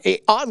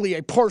 Oddly,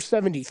 a par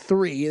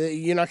 73.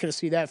 You're not going to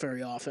see that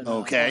very often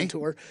on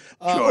tour.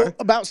 Sure.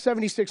 About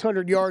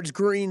 7,600 yards.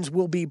 Greens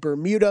will be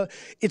Bermuda.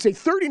 It's a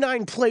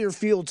 39-player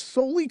field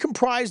solely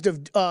comprised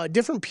of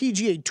different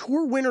PGA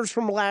Tour winners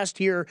from last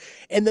year,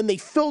 and then they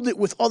filled it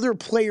with other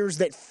players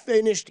that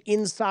finished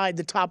inside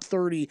the top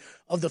 30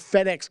 of the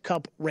FedEx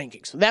Cup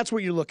rankings. So that's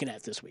what you're looking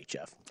at this week,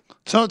 Jeff.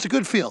 So it's a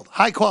good field,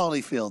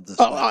 high-quality field this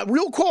week.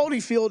 Real quality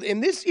field,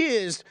 and this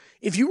is,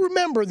 if you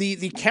remember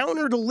the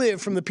counter to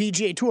Live from the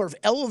PGA Tour of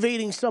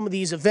elevating some of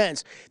these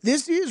events,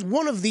 this is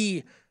one of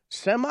the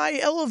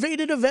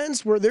semi-elevated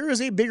events where there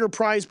is a bigger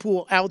prize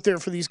pool out there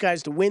for these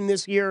guys to win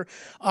this year.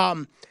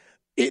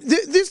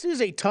 This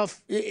is a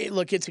tough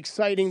look. It's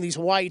exciting. These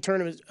Hawaii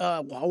tournaments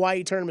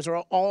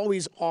are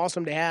always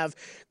awesome to have.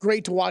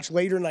 Great to watch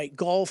later night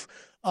golf.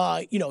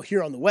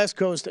 here on the West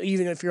Coast,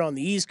 even if you're on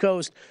the East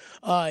Coast,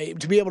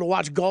 to be able to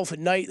watch golf at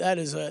night, that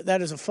is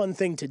a fun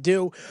thing to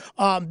do.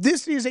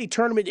 This is a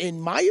tournament,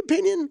 in my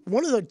opinion,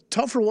 one of the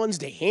tougher ones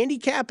to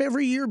handicap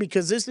every year,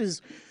 because this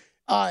is,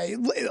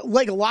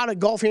 like a lot of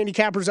golf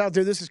handicappers out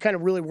there, this is kind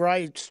of really where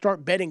I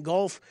start betting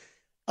golf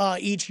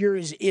each year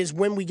is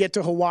when we get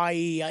to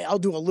Hawaii. I'll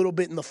do a little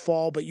bit in the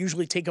fall, but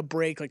usually take a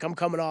break. Like, I'm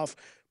coming off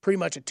pretty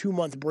much a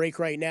 2-month break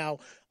right now.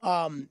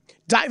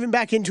 Diving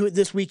back into it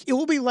this week, it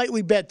will be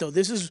lightly bet, though.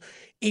 This is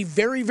a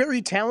very,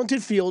 very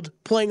talented field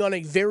playing on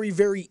a very,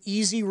 very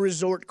easy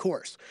resort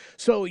course.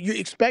 So you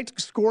expect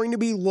scoring to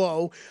be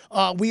low.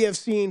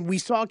 We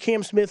saw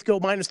Cam Smith go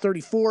minus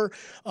 34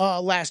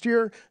 last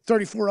year,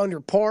 34 under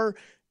par.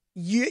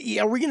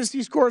 Are we going to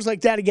see scores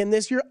like that again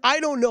this year? I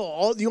don't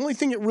know. The only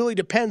thing it really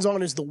depends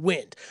on is the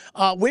wind.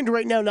 Wind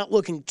right now not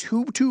looking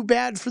too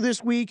bad for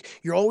this week.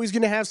 You're always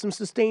going to have some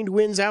sustained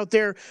winds out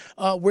there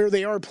where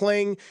they are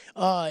playing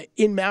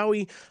in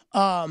Maui.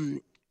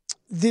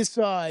 This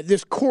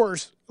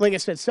course, like I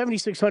said,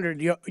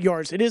 7,600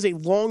 yards. It is a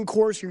long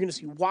course. You're going to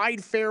see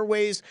wide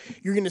fairways.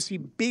 You're going to see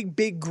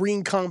big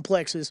green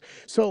complexes.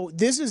 So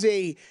this is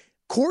a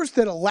course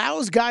that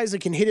allows guys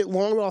that can hit it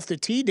long off the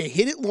tee to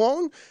hit it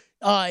long.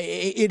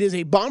 It is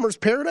a bomber's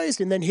paradise,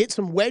 and then hit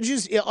some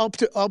wedges up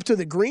to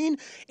the green.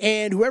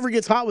 And whoever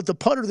gets hot with the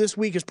putter this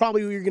week is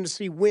probably who you're going to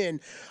see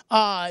win.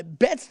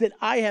 Bets that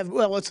I have.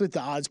 Well, let's look at the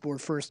odds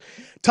board first.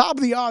 Top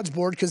of the odds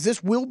board, because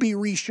this will be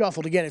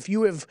reshuffled again. If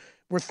you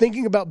were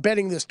thinking about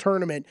betting this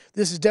tournament,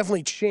 this has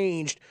definitely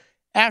changed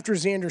after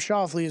Xander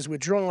Schauffele is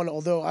withdrawn.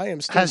 Although I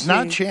am still has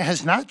not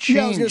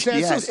changed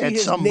yet at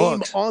some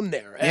books on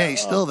there. Yeah,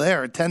 he's still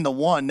there at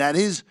 10-1. That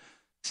is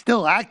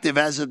still active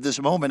as of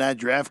this moment at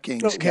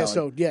DraftKings. Okay,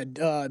 so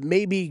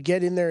maybe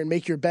get in there and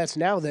make your bets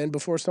now then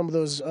before some of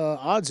those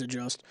odds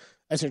adjust.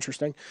 That's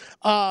interesting.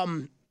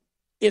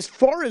 As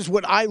far as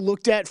what I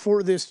looked at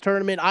for this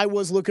tournament, I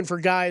was looking for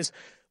guys.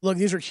 Look,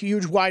 these are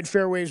huge wide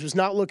fairways. Was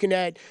not looking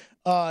at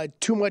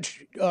too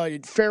much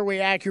fairway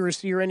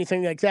accuracy or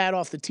anything like that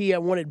off the tee. I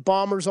wanted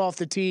bombers off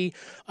the tee.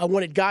 I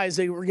wanted guys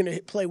that were going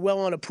to play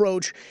well on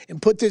approach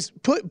and put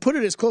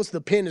it as close to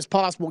the pin as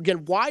possible.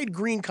 Again, wide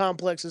green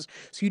complexes,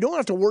 so you don't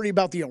have to worry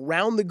about the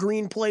around the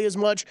green play as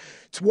much.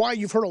 It's why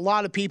you've heard a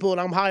lot of people, and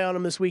I'm high on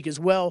him this week as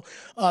well,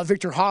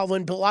 Victor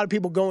Hovland, but a lot of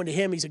people going to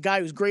him. He's a guy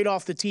who's great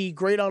off the tee,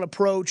 great on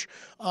approach,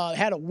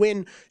 had a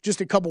win just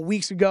a couple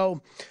weeks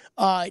ago.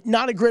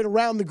 Not a great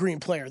around the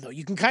green player, though.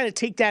 You can kind of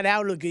take that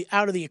out of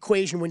the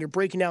equation when you're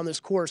breaking down this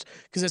course,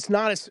 because it's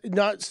not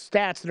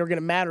stats that are going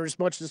to matter as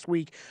much this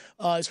week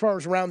as far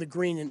as around the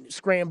green and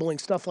scrambling,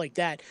 stuff like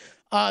that.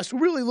 So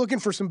really looking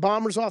for some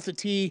bombers off the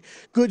tee,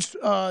 good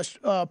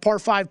par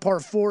 5, par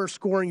 4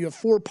 scoring. You have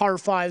 4 par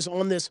 5s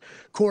on this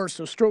course,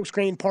 so strokes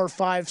gained par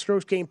 5,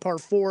 strokes gained par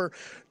 4,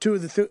 two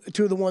of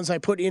the ones I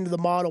put into the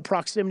model,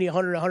 proximity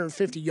 100,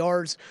 150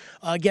 yards.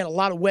 Again, a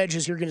lot of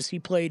wedges you're going to see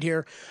played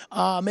here.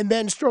 And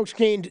then strokes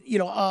gained,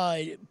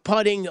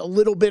 putting a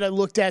little bit I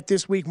looked at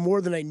this week,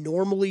 more than I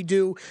normally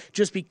do,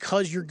 just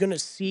because you're going to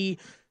see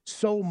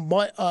so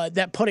much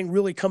that putting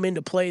really come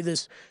into play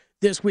this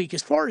week.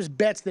 As far as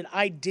bets that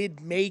I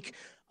did make,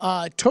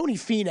 Tony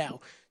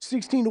Finau,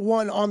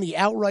 16-1 on the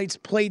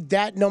outrights, played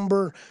that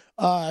number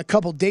a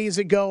couple days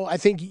ago. I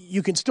think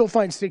you can still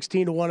find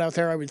 16-1 out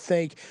there, I would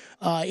think.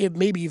 It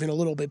may be even a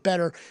little bit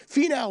better.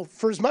 Finau,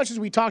 for as much as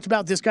we talked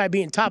about this guy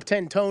being top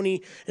 10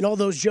 Tony and all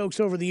those jokes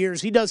over the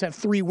years, he does have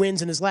 3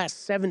 wins in his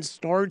last 7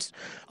 starts.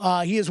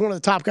 He is one of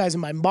the top guys in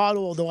my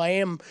model, although I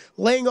am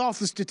laying off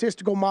the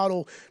statistical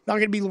model. Not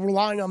going to be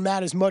relying on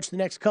that as much the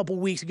next couple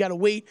weeks. You got to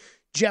wait,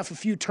 Jeff, a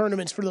few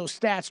tournaments for those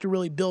stats to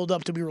really build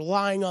up, to be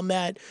relying on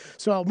that.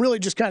 So I'm really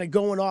just kind of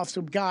going off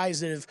some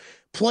guys that have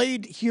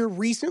played here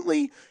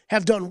recently,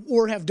 have done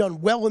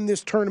well in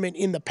this tournament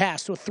in the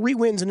past. So 3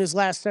 wins in his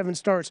last 7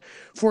 starts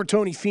for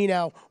Tony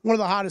Finau, one of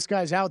the hottest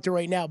guys out there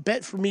right now.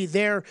 Bet for me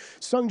there,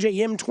 Sungjae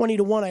Im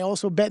 20-1. I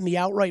also bet in the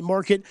outright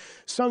market.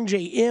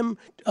 Sungjae Im,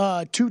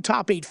 2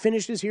 top 8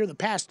 finishes here the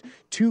past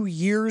 2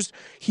 years.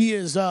 He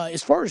is,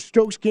 as far as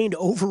strokes gained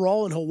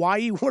overall in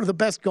Hawaii, one of the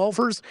best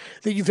golfers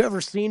that you've ever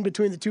seen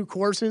between the 2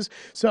 courses.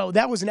 So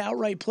that was an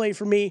outright play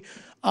for me.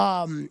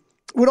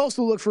 Would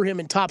also look for him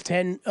in top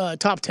 10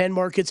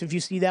 markets if you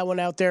see that one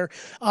out there.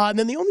 And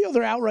then the only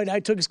other outright I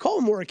took is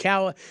Collin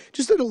Morikawa,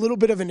 just at a little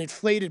bit of an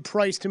inflated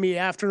price to me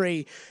after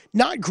a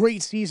not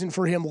great season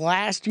for him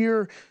last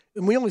year.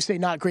 And we only say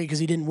not great because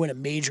he didn't win a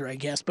major, I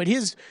guess. But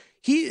his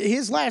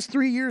last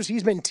 3 years,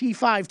 he's been T5,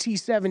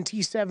 T7,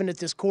 T7 at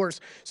this course.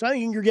 So I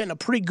think you're getting a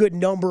pretty good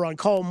number on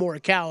Collin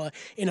Morikawa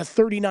in a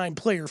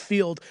 39-player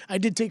field. I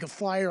did take a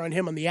flyer on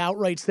him on the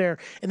outrights there.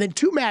 And then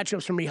 2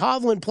 matchups for me.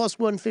 Hovland plus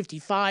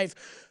 155.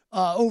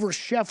 Over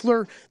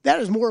Scheffler. That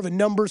is more of a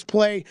numbers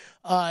play.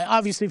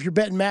 Obviously, if you're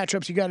betting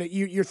matchups,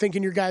 you're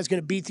thinking your guy's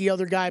going to beat the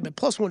other guy, but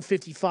plus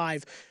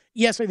 155.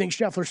 Yes, I think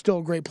Scheffler's still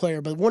a great player,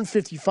 but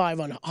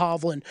 155 on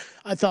Hovland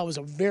I thought was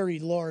a very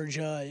large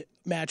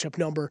matchup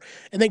number.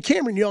 And then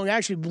Cameron Young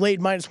actually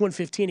laid minus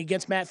 115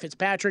 against Matt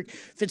Fitzpatrick.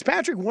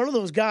 Fitzpatrick, one of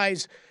those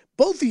guys,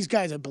 Both these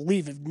guys, I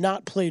believe, have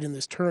not played in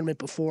this tournament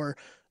before.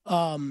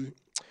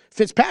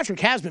 Fitzpatrick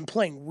has been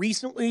playing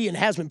recently and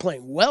has been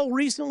playing well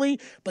recently,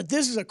 but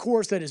this is a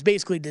course that is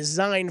basically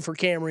designed for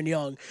Cameron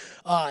Young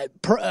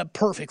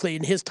perfectly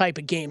in his type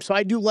of game. So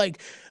I do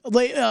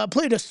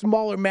played a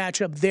smaller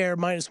matchup there,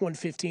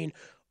 -115,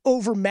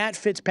 over Matt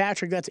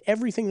Fitzpatrick. That's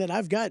everything that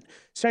I've got.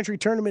 Century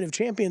Tournament of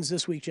Champions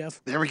this week,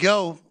 Jeff. There we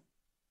go.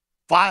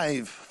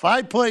 Five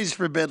plays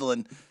for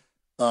Bidlin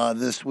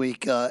this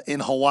week in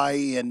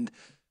Hawaii. And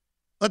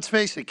let's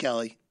face it,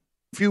 Kelly,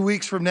 a few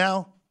weeks from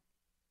now,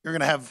 you're going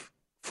to have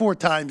 4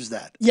 times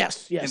that.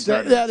 Yes.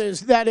 That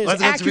is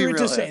accurate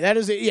to say. That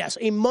is yes.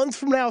 A month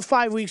from now,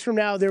 5 weeks from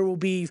now, there will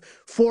be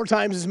 4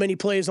 times as many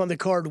plays on the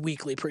card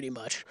weekly, pretty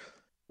much.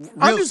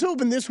 I'm just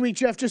hoping this week,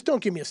 Jeff, just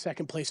don't give me a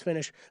second place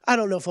finish. I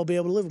don't know if I'll be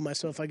able to live with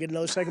myself if I get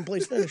another second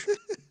place finish.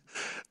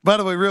 By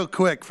the way, real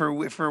quick,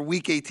 for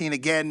week 18,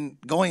 again,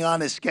 going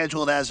on as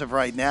scheduled as of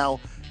right now,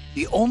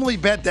 the only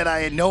bet that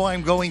I know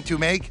I'm going to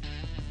make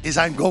is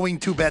I'm going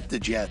to bet the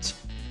Jets.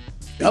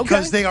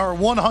 Because they are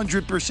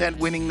 100%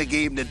 winning the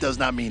game. That does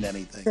not mean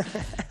anything.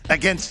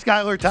 Against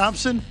Skylar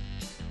Thompson,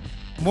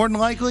 more than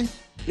likely,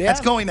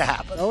 that's going to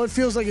happen. Oh, it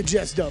feels like a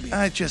Jets W.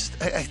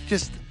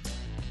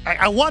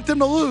 I want them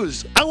to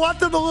lose. I want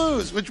them to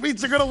lose, which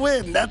means they're going to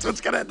win. That's what's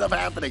going to end up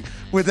happening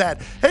with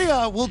that. Hey,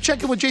 we'll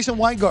check in with Jason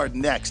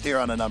Weingarten next here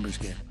on A Numbers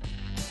Game.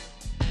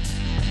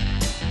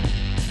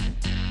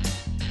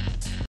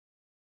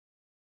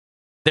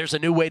 There's a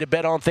new way to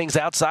bet on things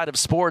outside of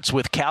sports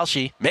with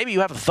Kalshi. Maybe you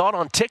have a thought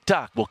on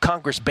TikTok. Will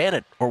Congress ban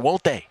it or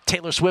won't they?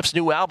 Taylor Swift's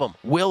new album.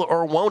 Will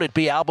or won't it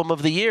be album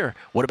of the year?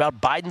 What about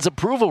Biden's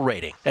approval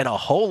rating? And a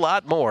whole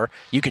lot more.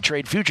 You can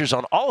trade futures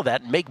on all of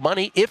that and make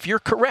money if you're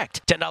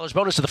correct. $10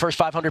 bonus to the first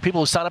 500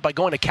 people who sign up by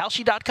going to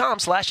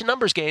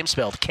Kalshi.com/numbersgame,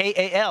 spelled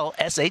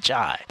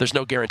Kalshi. There's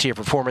no guarantee of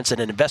performance,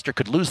 and an investor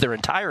could lose their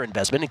entire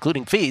investment,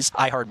 including fees.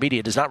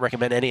 iHeartMedia does not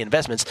recommend any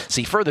investments.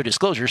 See further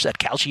disclosures at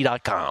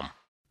Kalshi.com.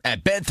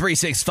 At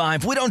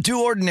Bet365, we don't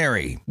do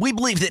ordinary. We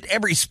believe that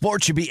every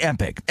sport should be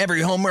epic.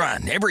 Every home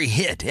run, every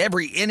hit,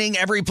 every inning,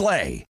 every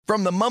play.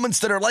 From the moments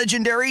that are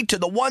legendary to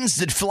the ones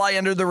that fly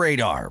under the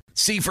radar.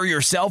 See for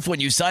yourself when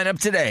you sign up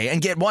today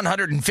and get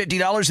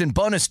 $150 in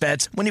bonus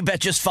bets when you bet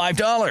just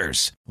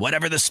 $5.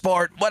 Whatever the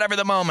sport, whatever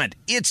the moment,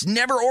 it's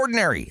never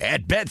ordinary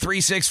at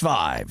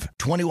Bet365.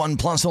 21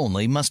 plus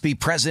only. Must be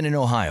present in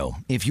Ohio.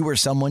 If you or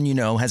someone you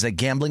know has a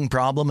gambling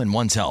problem and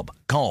wants help,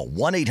 call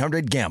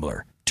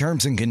 1-800-GAMBLER.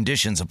 Terms and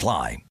conditions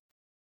apply.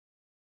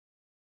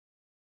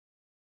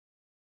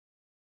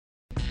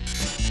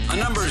 A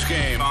Numbers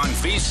Game on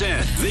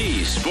VSiN,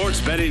 the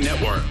Sports Betting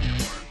Network.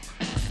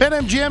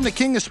 BetMGM, the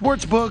king of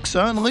sports books,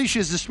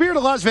 unleashes the spirit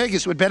of Las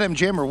Vegas with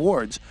BetMGM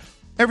rewards.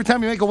 Every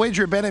time you make a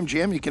wager at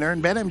BetMGM, you can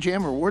earn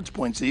BetMGM rewards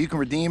points that you can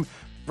redeem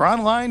for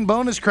online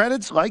bonus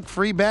credits like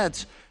free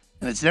bets.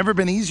 And it's never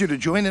been easier to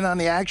join in on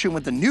the action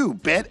with the new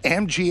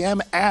BetMGM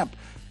app.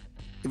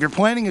 If you're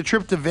planning a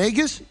trip to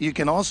Vegas, you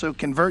can also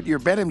convert your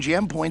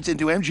BetMGM points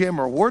into MGM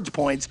rewards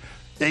points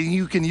that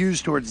you can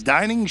use towards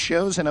dining,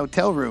 shows, and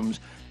hotel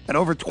rooms at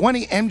over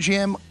 20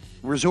 MGM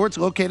resorts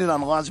located on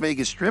the Las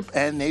Vegas Strip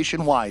and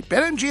nationwide.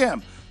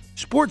 BetMGM,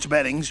 sports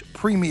betting's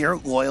premier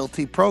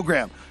loyalty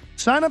program.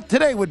 Sign up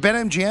today with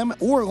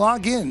BetMGM or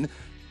log in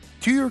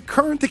to your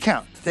current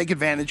account to take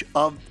advantage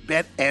of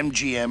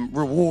BetMGM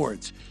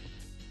rewards.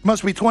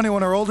 Must be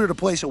 21 or older to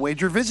place a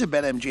wager. Visit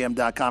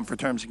BetMGM.com for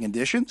terms and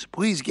conditions.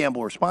 Please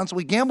gamble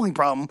responsibly. Gambling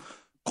problem?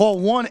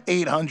 Call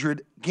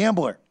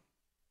 1-800-GAMBLER.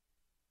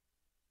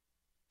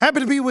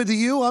 Happy to be with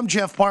you. I'm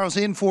Jeff Parles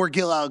in for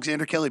Gil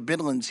Alexander. Kelly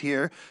Bidlin's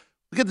here.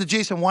 We'll get to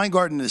Jason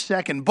Weingarten in a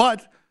second.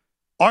 But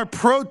our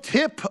pro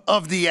tip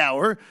of the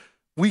hour,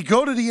 we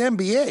go to the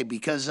NBA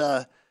because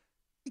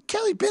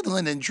Kelly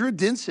Bidlin and Drew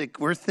Dinsick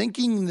were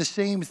thinking the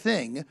same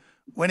thing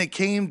when it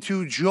came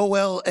to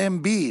Joel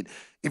Embiid.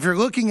 If you're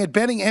looking at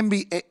betting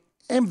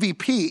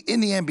MVP in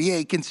the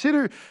NBA,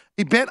 consider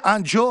a bet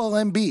on Joel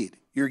Embiid.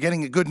 You're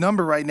getting a good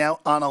number right now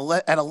on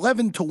at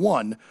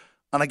 11-1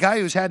 on a guy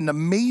who's had an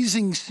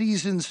amazing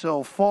season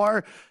so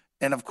far.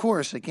 And, of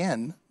course,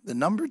 again, the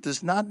number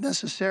does not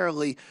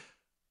necessarily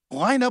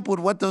line up with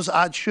what those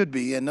odds should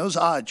be, and those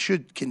odds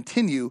should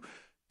continue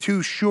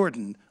to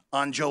shorten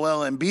on Joel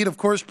Embiid. Of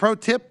course, pro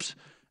tips,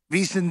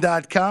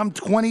 VSiN.com,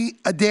 20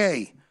 a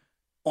day.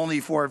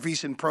 Only for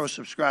VSiN Pro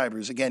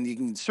subscribers. Again, you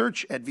can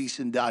search at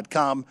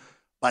VSiN.com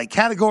by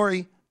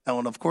category.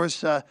 And, of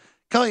course,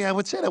 Kelly, I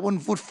would say that one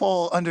would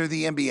fall under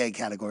the NBA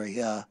category.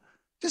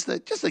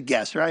 Just a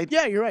guess, right?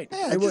 Yeah, you're right.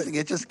 Yeah,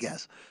 just a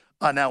guess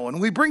on that one.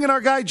 We bring in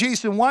our guy,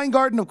 Jason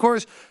Weingarten, of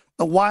course,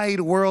 the Wide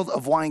World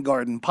of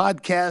Weingarten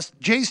podcast.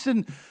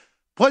 Jason,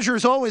 pleasure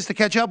as always to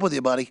catch up with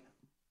you, buddy.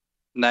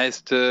 Nice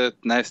to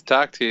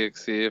talk to you.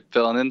 See you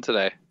filling in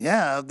today.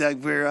 Yeah,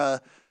 we're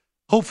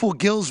hopeful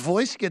Gil's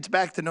voice gets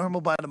back to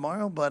normal by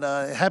tomorrow, but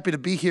happy to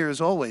be here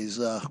as always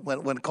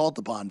when called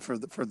upon for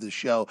the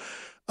show.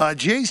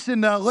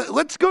 Jason,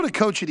 let's go to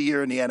Coach of the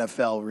Year in the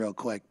NFL real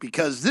quick,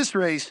 because this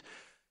race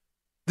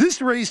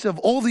This race of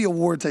all the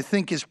awards, I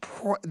think, is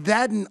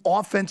that and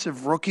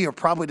offensive rookie are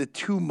probably the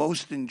two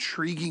most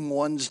intriguing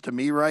ones to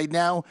me right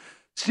now.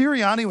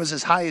 Sirianni was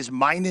as high as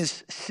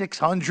minus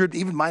 600,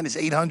 even minus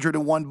 800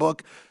 in one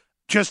book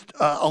just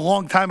a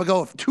long time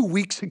ago, 2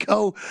 weeks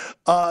ago.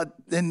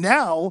 And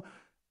now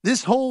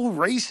this whole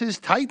race is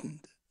tightened.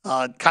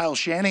 Kyle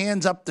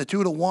Shanahan's up to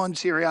 2-1.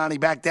 Sirianni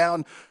back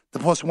down to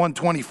plus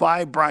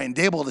 125. Brian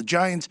Daboll, the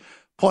Giants,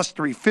 plus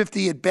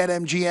 350 at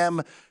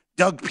BetMGM.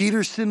 Doug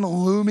Peterson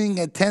looming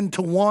at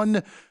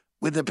 10-1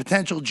 with the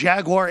potential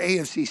Jaguar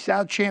AFC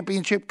South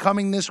Championship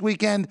coming this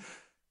weekend.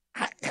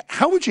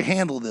 How would you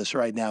handle this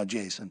right now,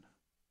 Jason?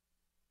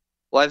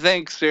 Well, I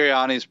think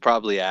Sirianni's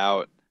probably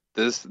out.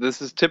 This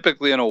is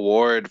typically an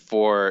award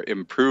for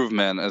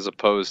improvement as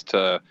opposed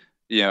to,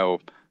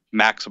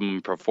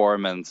 maximum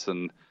performance.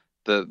 And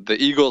the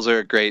Eagles are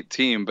a great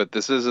team, but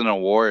this is an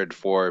award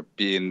for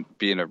being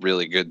a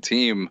really good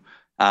team.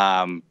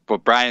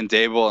 What Brian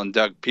Daboll and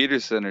Doug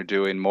Peterson are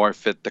doing more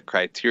fit the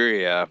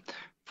criteria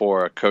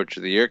for a Coach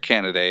of the Year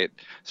candidate,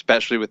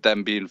 especially with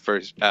them being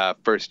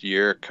first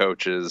year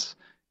coaches,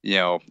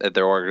 at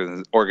their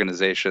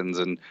organizations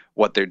and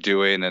what they're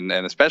doing, and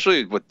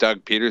especially with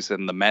Doug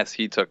Peterson, the mess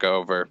he took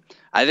over.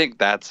 I think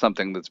that's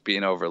something that's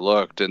being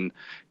overlooked. And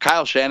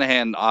Kyle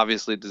Shanahan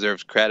obviously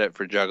deserves credit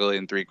for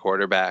juggling 3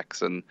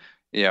 quarterbacks and,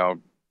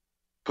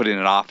 putting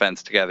an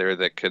offense together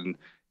that can,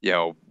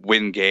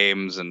 win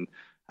games, and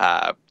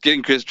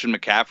getting Christian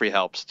McCaffrey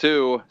helps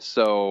too.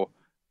 So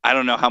I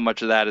don't know how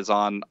much of that is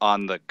on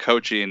the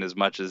coaching as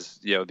much as,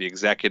 the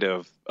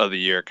executive of the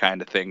year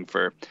kind of thing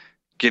for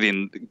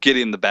getting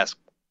the best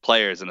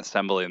players and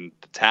assembling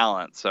the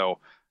talent. So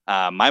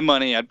my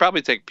money, I'd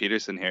probably take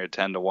Peterson here at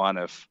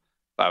 10-1 if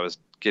I was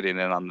getting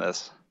in on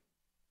this.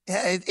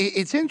 Yeah,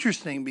 it's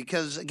interesting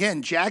because,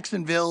 again,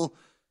 Jacksonville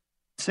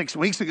 6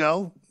 weeks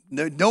ago,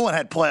 no one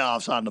had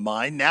playoffs on the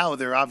mind. Now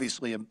they're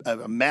obviously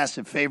a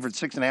massive favorite,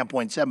 6.5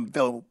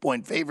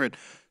 7-point favorite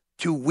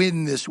to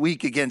win this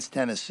week against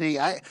Tennessee.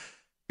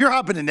 You're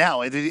hopping in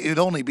now. It'd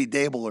only be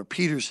Daboll or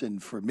Peterson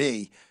for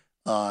me.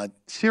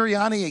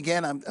 Sirianni,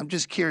 again, I'm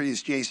just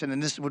curious, Jason,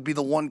 and this would be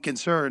the one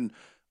concern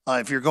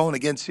if you're going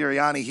against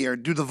Sirianni here.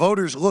 Do the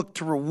voters look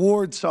to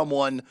reward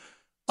someone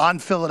on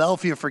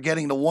Philadelphia for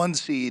getting the 1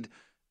 seed?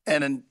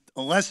 And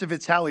unless if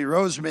it's Howie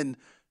Roseman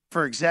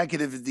for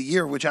Executive of the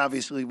Year, which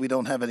obviously we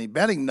don't have any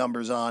betting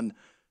numbers on,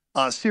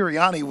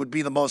 Sirianni would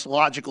be the most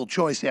logical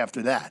choice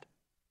after that.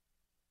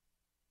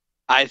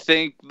 I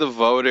think the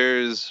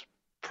voters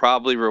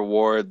probably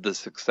reward the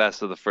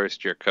success of the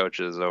first-year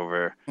coaches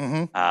over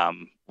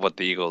what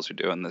the Eagles are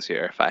doing this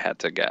year, if I had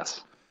to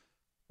guess.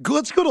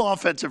 Let's go to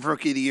Offensive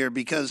Rookie of the Year,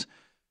 because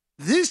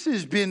this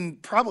has been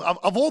probably,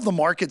 of all the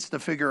markets to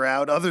figure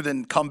out, other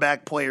than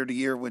Comeback Player of the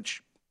Year,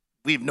 which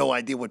we have no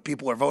idea what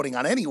people are voting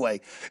on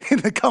anyway in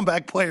the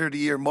Comeback Player of the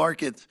Year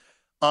markets.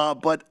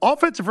 But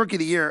Offensive Rookie of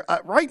the Year,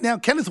 right now,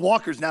 Kenneth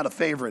Walker's not a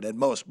favorite at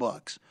most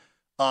books.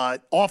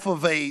 Off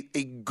of a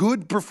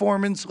good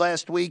performance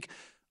last week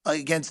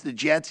against the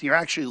Jets, you're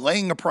actually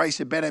laying a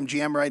price at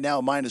BetMGM right now,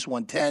 minus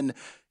 110.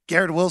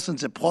 Garrett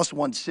Wilson's at plus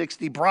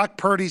 160. Brock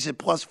Purdy's at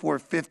plus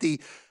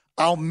 450.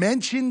 I'll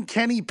mention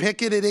Kenny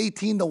Pickett at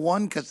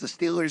 18-1 because the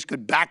Steelers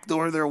could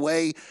backdoor their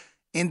way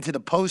into the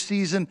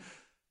postseason.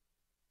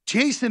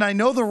 Jason, I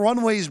know the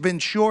runway's been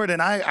short,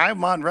 and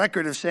I'm on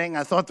record of saying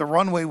I thought the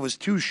runway was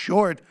too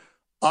short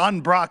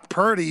on Brock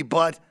Purdy,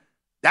 but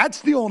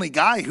that's the only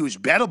guy who's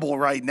bettable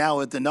right now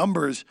at the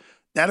numbers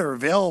that are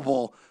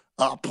available.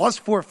 Plus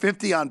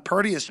 450 on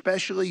Purdy,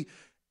 especially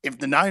if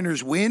the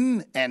Niners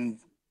win. And,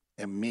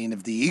 I mean,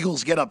 if the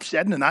Eagles get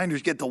upset and the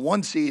Niners get the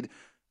 1 seed,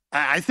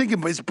 I think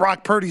it's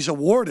Brock Purdy's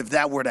award if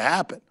that were to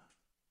happen.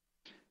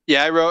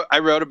 Yeah, I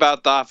wrote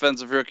about the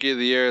Offensive Rookie of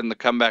the Year and the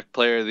Comeback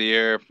Player of the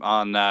Year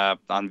on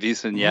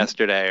VSiN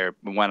yesterday, or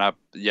went up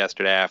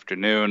yesterday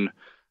afternoon.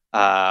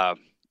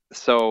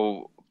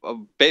 So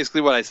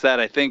basically what I said,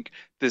 I think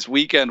this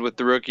weekend with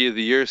the Rookie of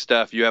the Year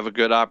stuff, you have a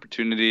good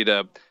opportunity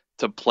to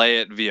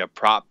play it via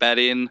prop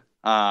betting.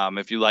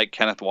 If you like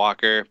Kenneth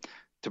Walker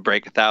to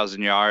break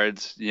 1,000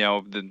 yards,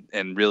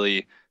 and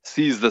really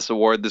seize this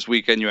award this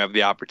weekend, you have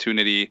the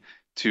opportunity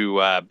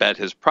to bet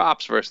his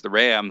props versus the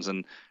Rams.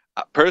 And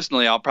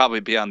personally, I'll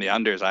probably be on the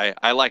unders.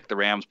 I like the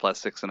Rams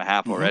plus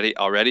 6.5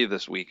 already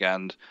this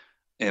weekend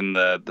in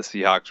the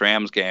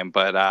Seahawks-Rams game.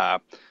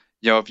 But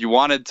if you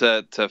wanted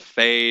to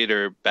fade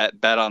or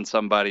bet on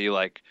somebody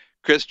like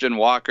Christian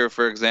Walker,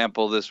 for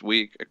example,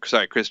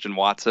 Christian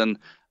Watson,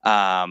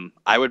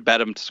 I would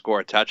bet him to score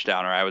a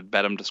touchdown, or I would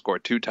bet him to score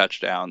 2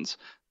 touchdowns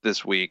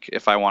this week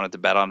if I wanted to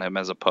bet on him,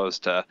 as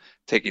opposed to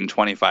taking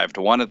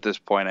 25-1 at this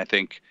point. I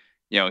think,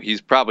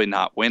 he's probably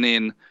not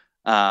winning.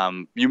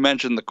 You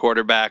mentioned the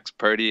quarterbacks,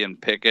 Purdy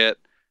and Pickett.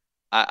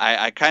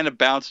 I kind of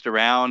bounced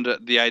around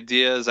the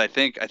ideas. I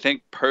think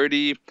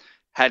Purdy,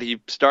 had he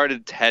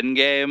started 10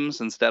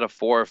 games instead of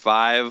 4 or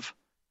 5,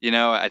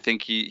 I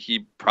think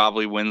he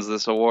probably wins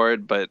this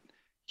award, but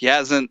he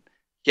hasn't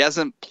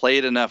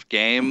played enough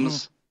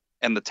games,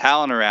 and the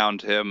talent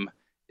around him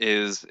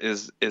is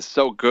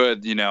so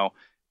good.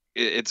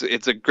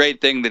 it's a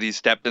great thing that he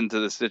stepped into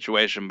this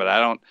situation, but I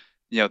don't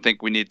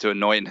think we need to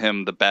anoint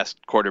him the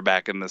best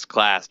quarterback in this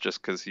class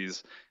just because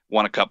he's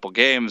won a couple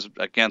games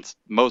against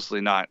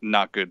mostly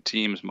not good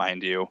teams,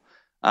 mind you.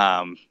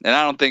 And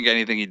I don't think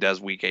anything he does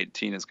week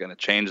 18 is going to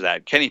change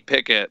that. Kenny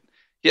Pickett,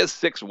 he has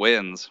 6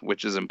 wins,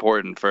 which is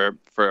important for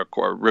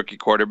a rookie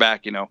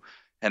quarterback,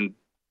 and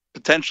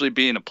potentially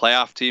being a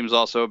playoff team is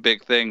also a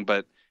big thing,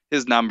 but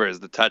his numbers,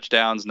 the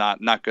touchdowns,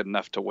 not good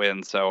enough to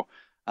win. So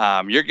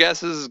your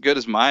guess is as good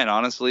as mine.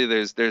 Honestly,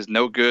 there's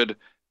no good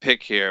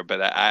pick here,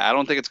 but I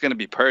don't think it's going to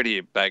be Purdy.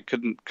 But I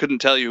couldn't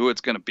tell you who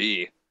it's going to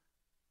be.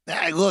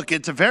 Hey, look,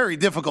 it's a very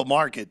difficult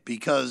market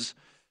because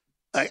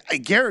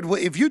Garrett.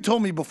 If you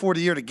told me before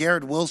the year that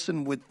Garrett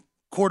Wilson with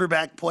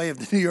quarterback play of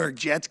the New York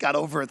Jets got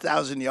over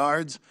 1,000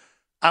 yards,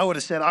 I would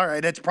have said, all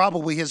right, that's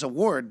probably his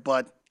award.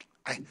 But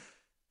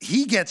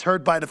he gets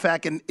hurt by the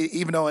fact, and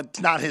even though it's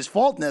not his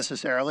fault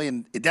necessarily,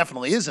 and it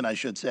definitely isn't, I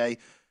should say,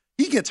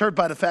 he gets hurt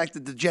by the fact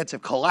that the Jets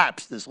have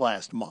collapsed this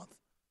last month.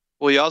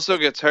 Well, he also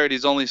gets hurt.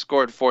 He's only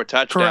scored 4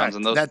 touchdowns, Correct.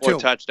 And those That 4 too.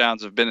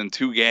 touchdowns have been in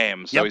 2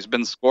 games. So he's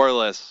been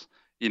scoreless,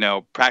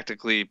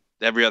 practically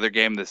every other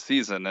game this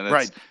season.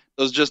 And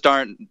those just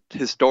aren't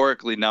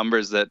historically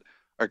numbers that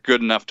are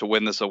good enough to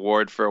win this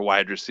award for a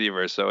wide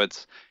receiver. So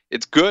it's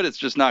good. It's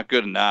just not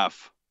good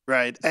enough.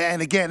 Right.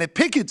 And again, if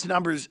Pickett's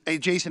numbers,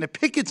 Jason, if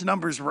Pickett's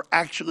numbers were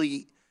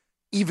actually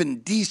even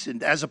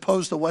decent as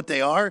opposed to what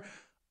they are,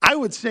 I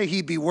would say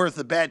he'd be worth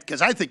a bet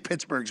because I think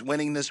Pittsburgh's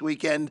winning this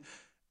weekend.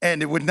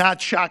 And it would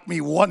not shock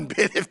me one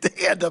bit if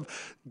they end up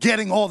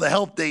getting all the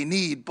help they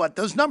need. But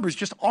those numbers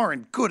just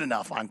aren't good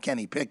enough on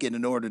Kenny Pickett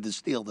in order to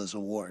steal this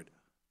award.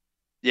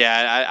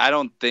 Yeah, I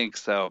don't think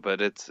so.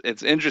 But it's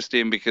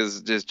interesting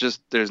because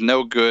there's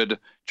no good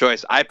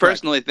choice. I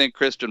personally think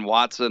Christian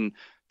Watson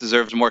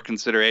deserves more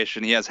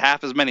consideration. He has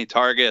half as many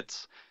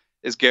targets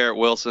as Garrett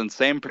Wilson,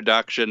 same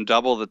production,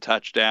 double the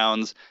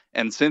touchdowns.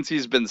 And since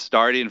he's been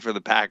starting for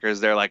the Packers,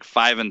 they're like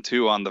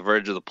 5-2 on the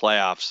verge of the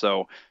playoffs.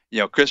 So,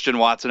 Christian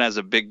Watson has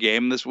a big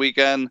game this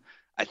weekend.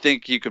 I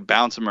think you could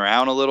bounce him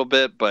around a little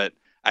bit, but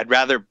I'd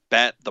rather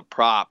bet the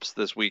props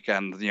this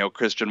weekend,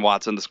 Christian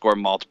Watson to score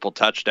multiple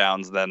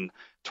touchdowns than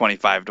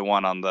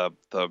 25-1 on the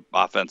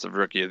offensive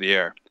rookie of the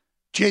year.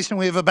 Jason,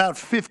 we have about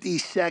 50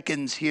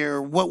 seconds here.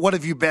 What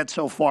have you bet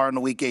so far on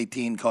the Week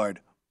 18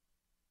 card?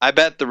 I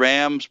bet the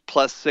Rams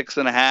plus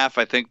 6.5.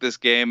 I think this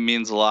game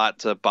means a lot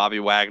to Bobby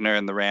Wagner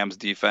and the Rams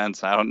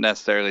defense. I don't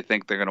necessarily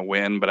think they're going to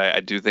win, but I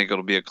do think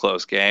it'll be a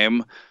close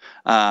game.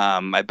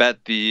 I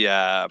bet the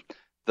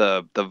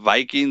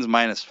Vikings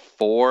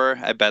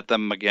 -4. I bet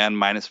them again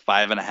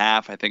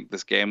 -5.5. I think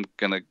this game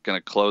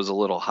gonna close a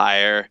little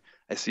higher.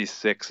 I see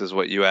 6 is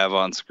what you have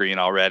on screen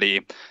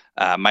already.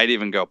 Might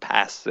even go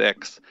past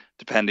 6,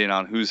 depending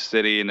on who's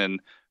sitting and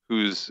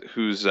who's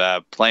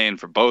playing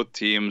for both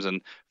teams.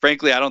 And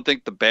frankly, I don't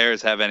think the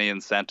Bears have any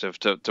incentive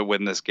to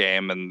win this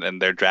game, and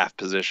their draft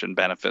position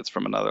benefits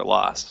from another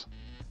loss.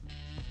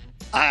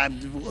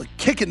 I'm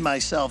kicking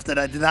myself that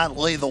I did not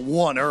lay the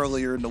 1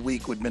 earlier in the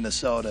week with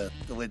Minnesota,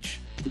 which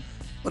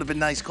would have been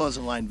nice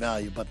closing line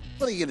value. But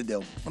what are you going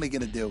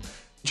to do?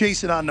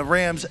 Jason on the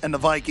Rams and the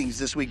Vikings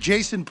this week.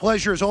 Jason,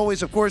 pleasure as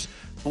always. Of course,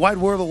 the Wide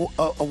World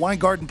of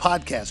Weingarten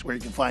podcast where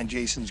you can find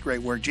Jason's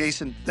great work.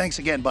 Jason, thanks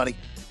again, buddy.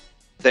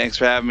 Thanks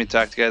for having me.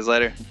 Talk to you guys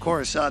later. Of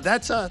course.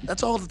 That's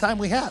all the time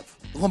we have.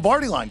 The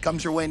Lombardi Line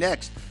comes your way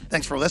next.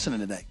 Thanks for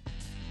listening today.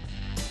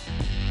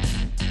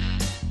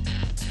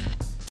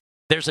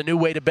 There's a new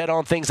way to bet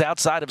on things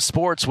outside of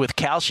sports with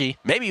Kalshi.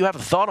 Maybe you have a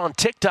thought on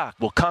TikTok.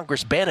 Will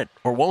Congress ban it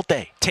or won't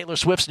they? Taylor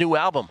Swift's new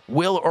album.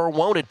 Will or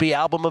won't it be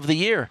album of the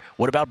year?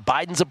 What about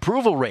Biden's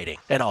approval rating?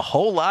 And a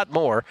whole lot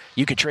more.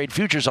 You can trade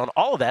futures on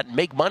all of that and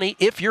make money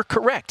if you're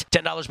correct.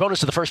 $10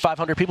 bonus to the first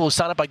 500 people who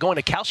sign up by going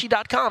to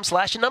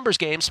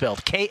Kalshi.com/numbersgame,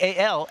 spelled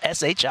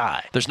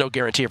Kalshi. There's no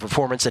guarantee of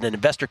performance, and an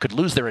investor could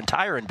lose their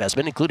entire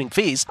investment, including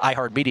fees.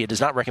 iHeartMedia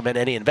does not recommend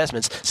any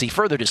investments. See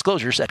further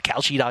disclosures at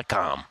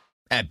Kalshi.com.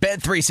 At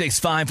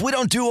Bet365, we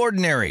don't do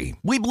ordinary.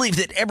 We believe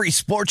that every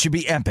sport should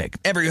be epic.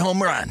 Every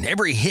home run,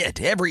 every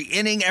hit, every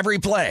inning, every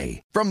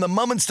play. From the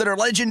moments that are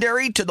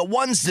legendary to the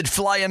ones that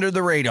fly under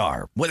the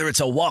radar. Whether it's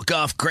a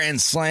walk-off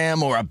grand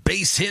slam or a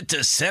base hit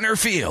to center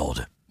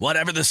field.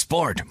 Whatever the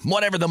sport,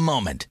 whatever the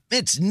moment.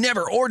 It's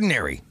never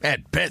ordinary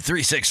at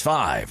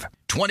Bet365.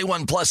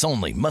 21 plus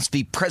only. Must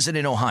be present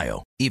in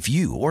Ohio. If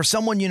you or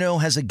someone you know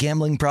has a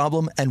gambling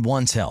problem and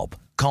wants help,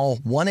 call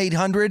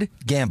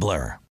 1-800-GAMBLER.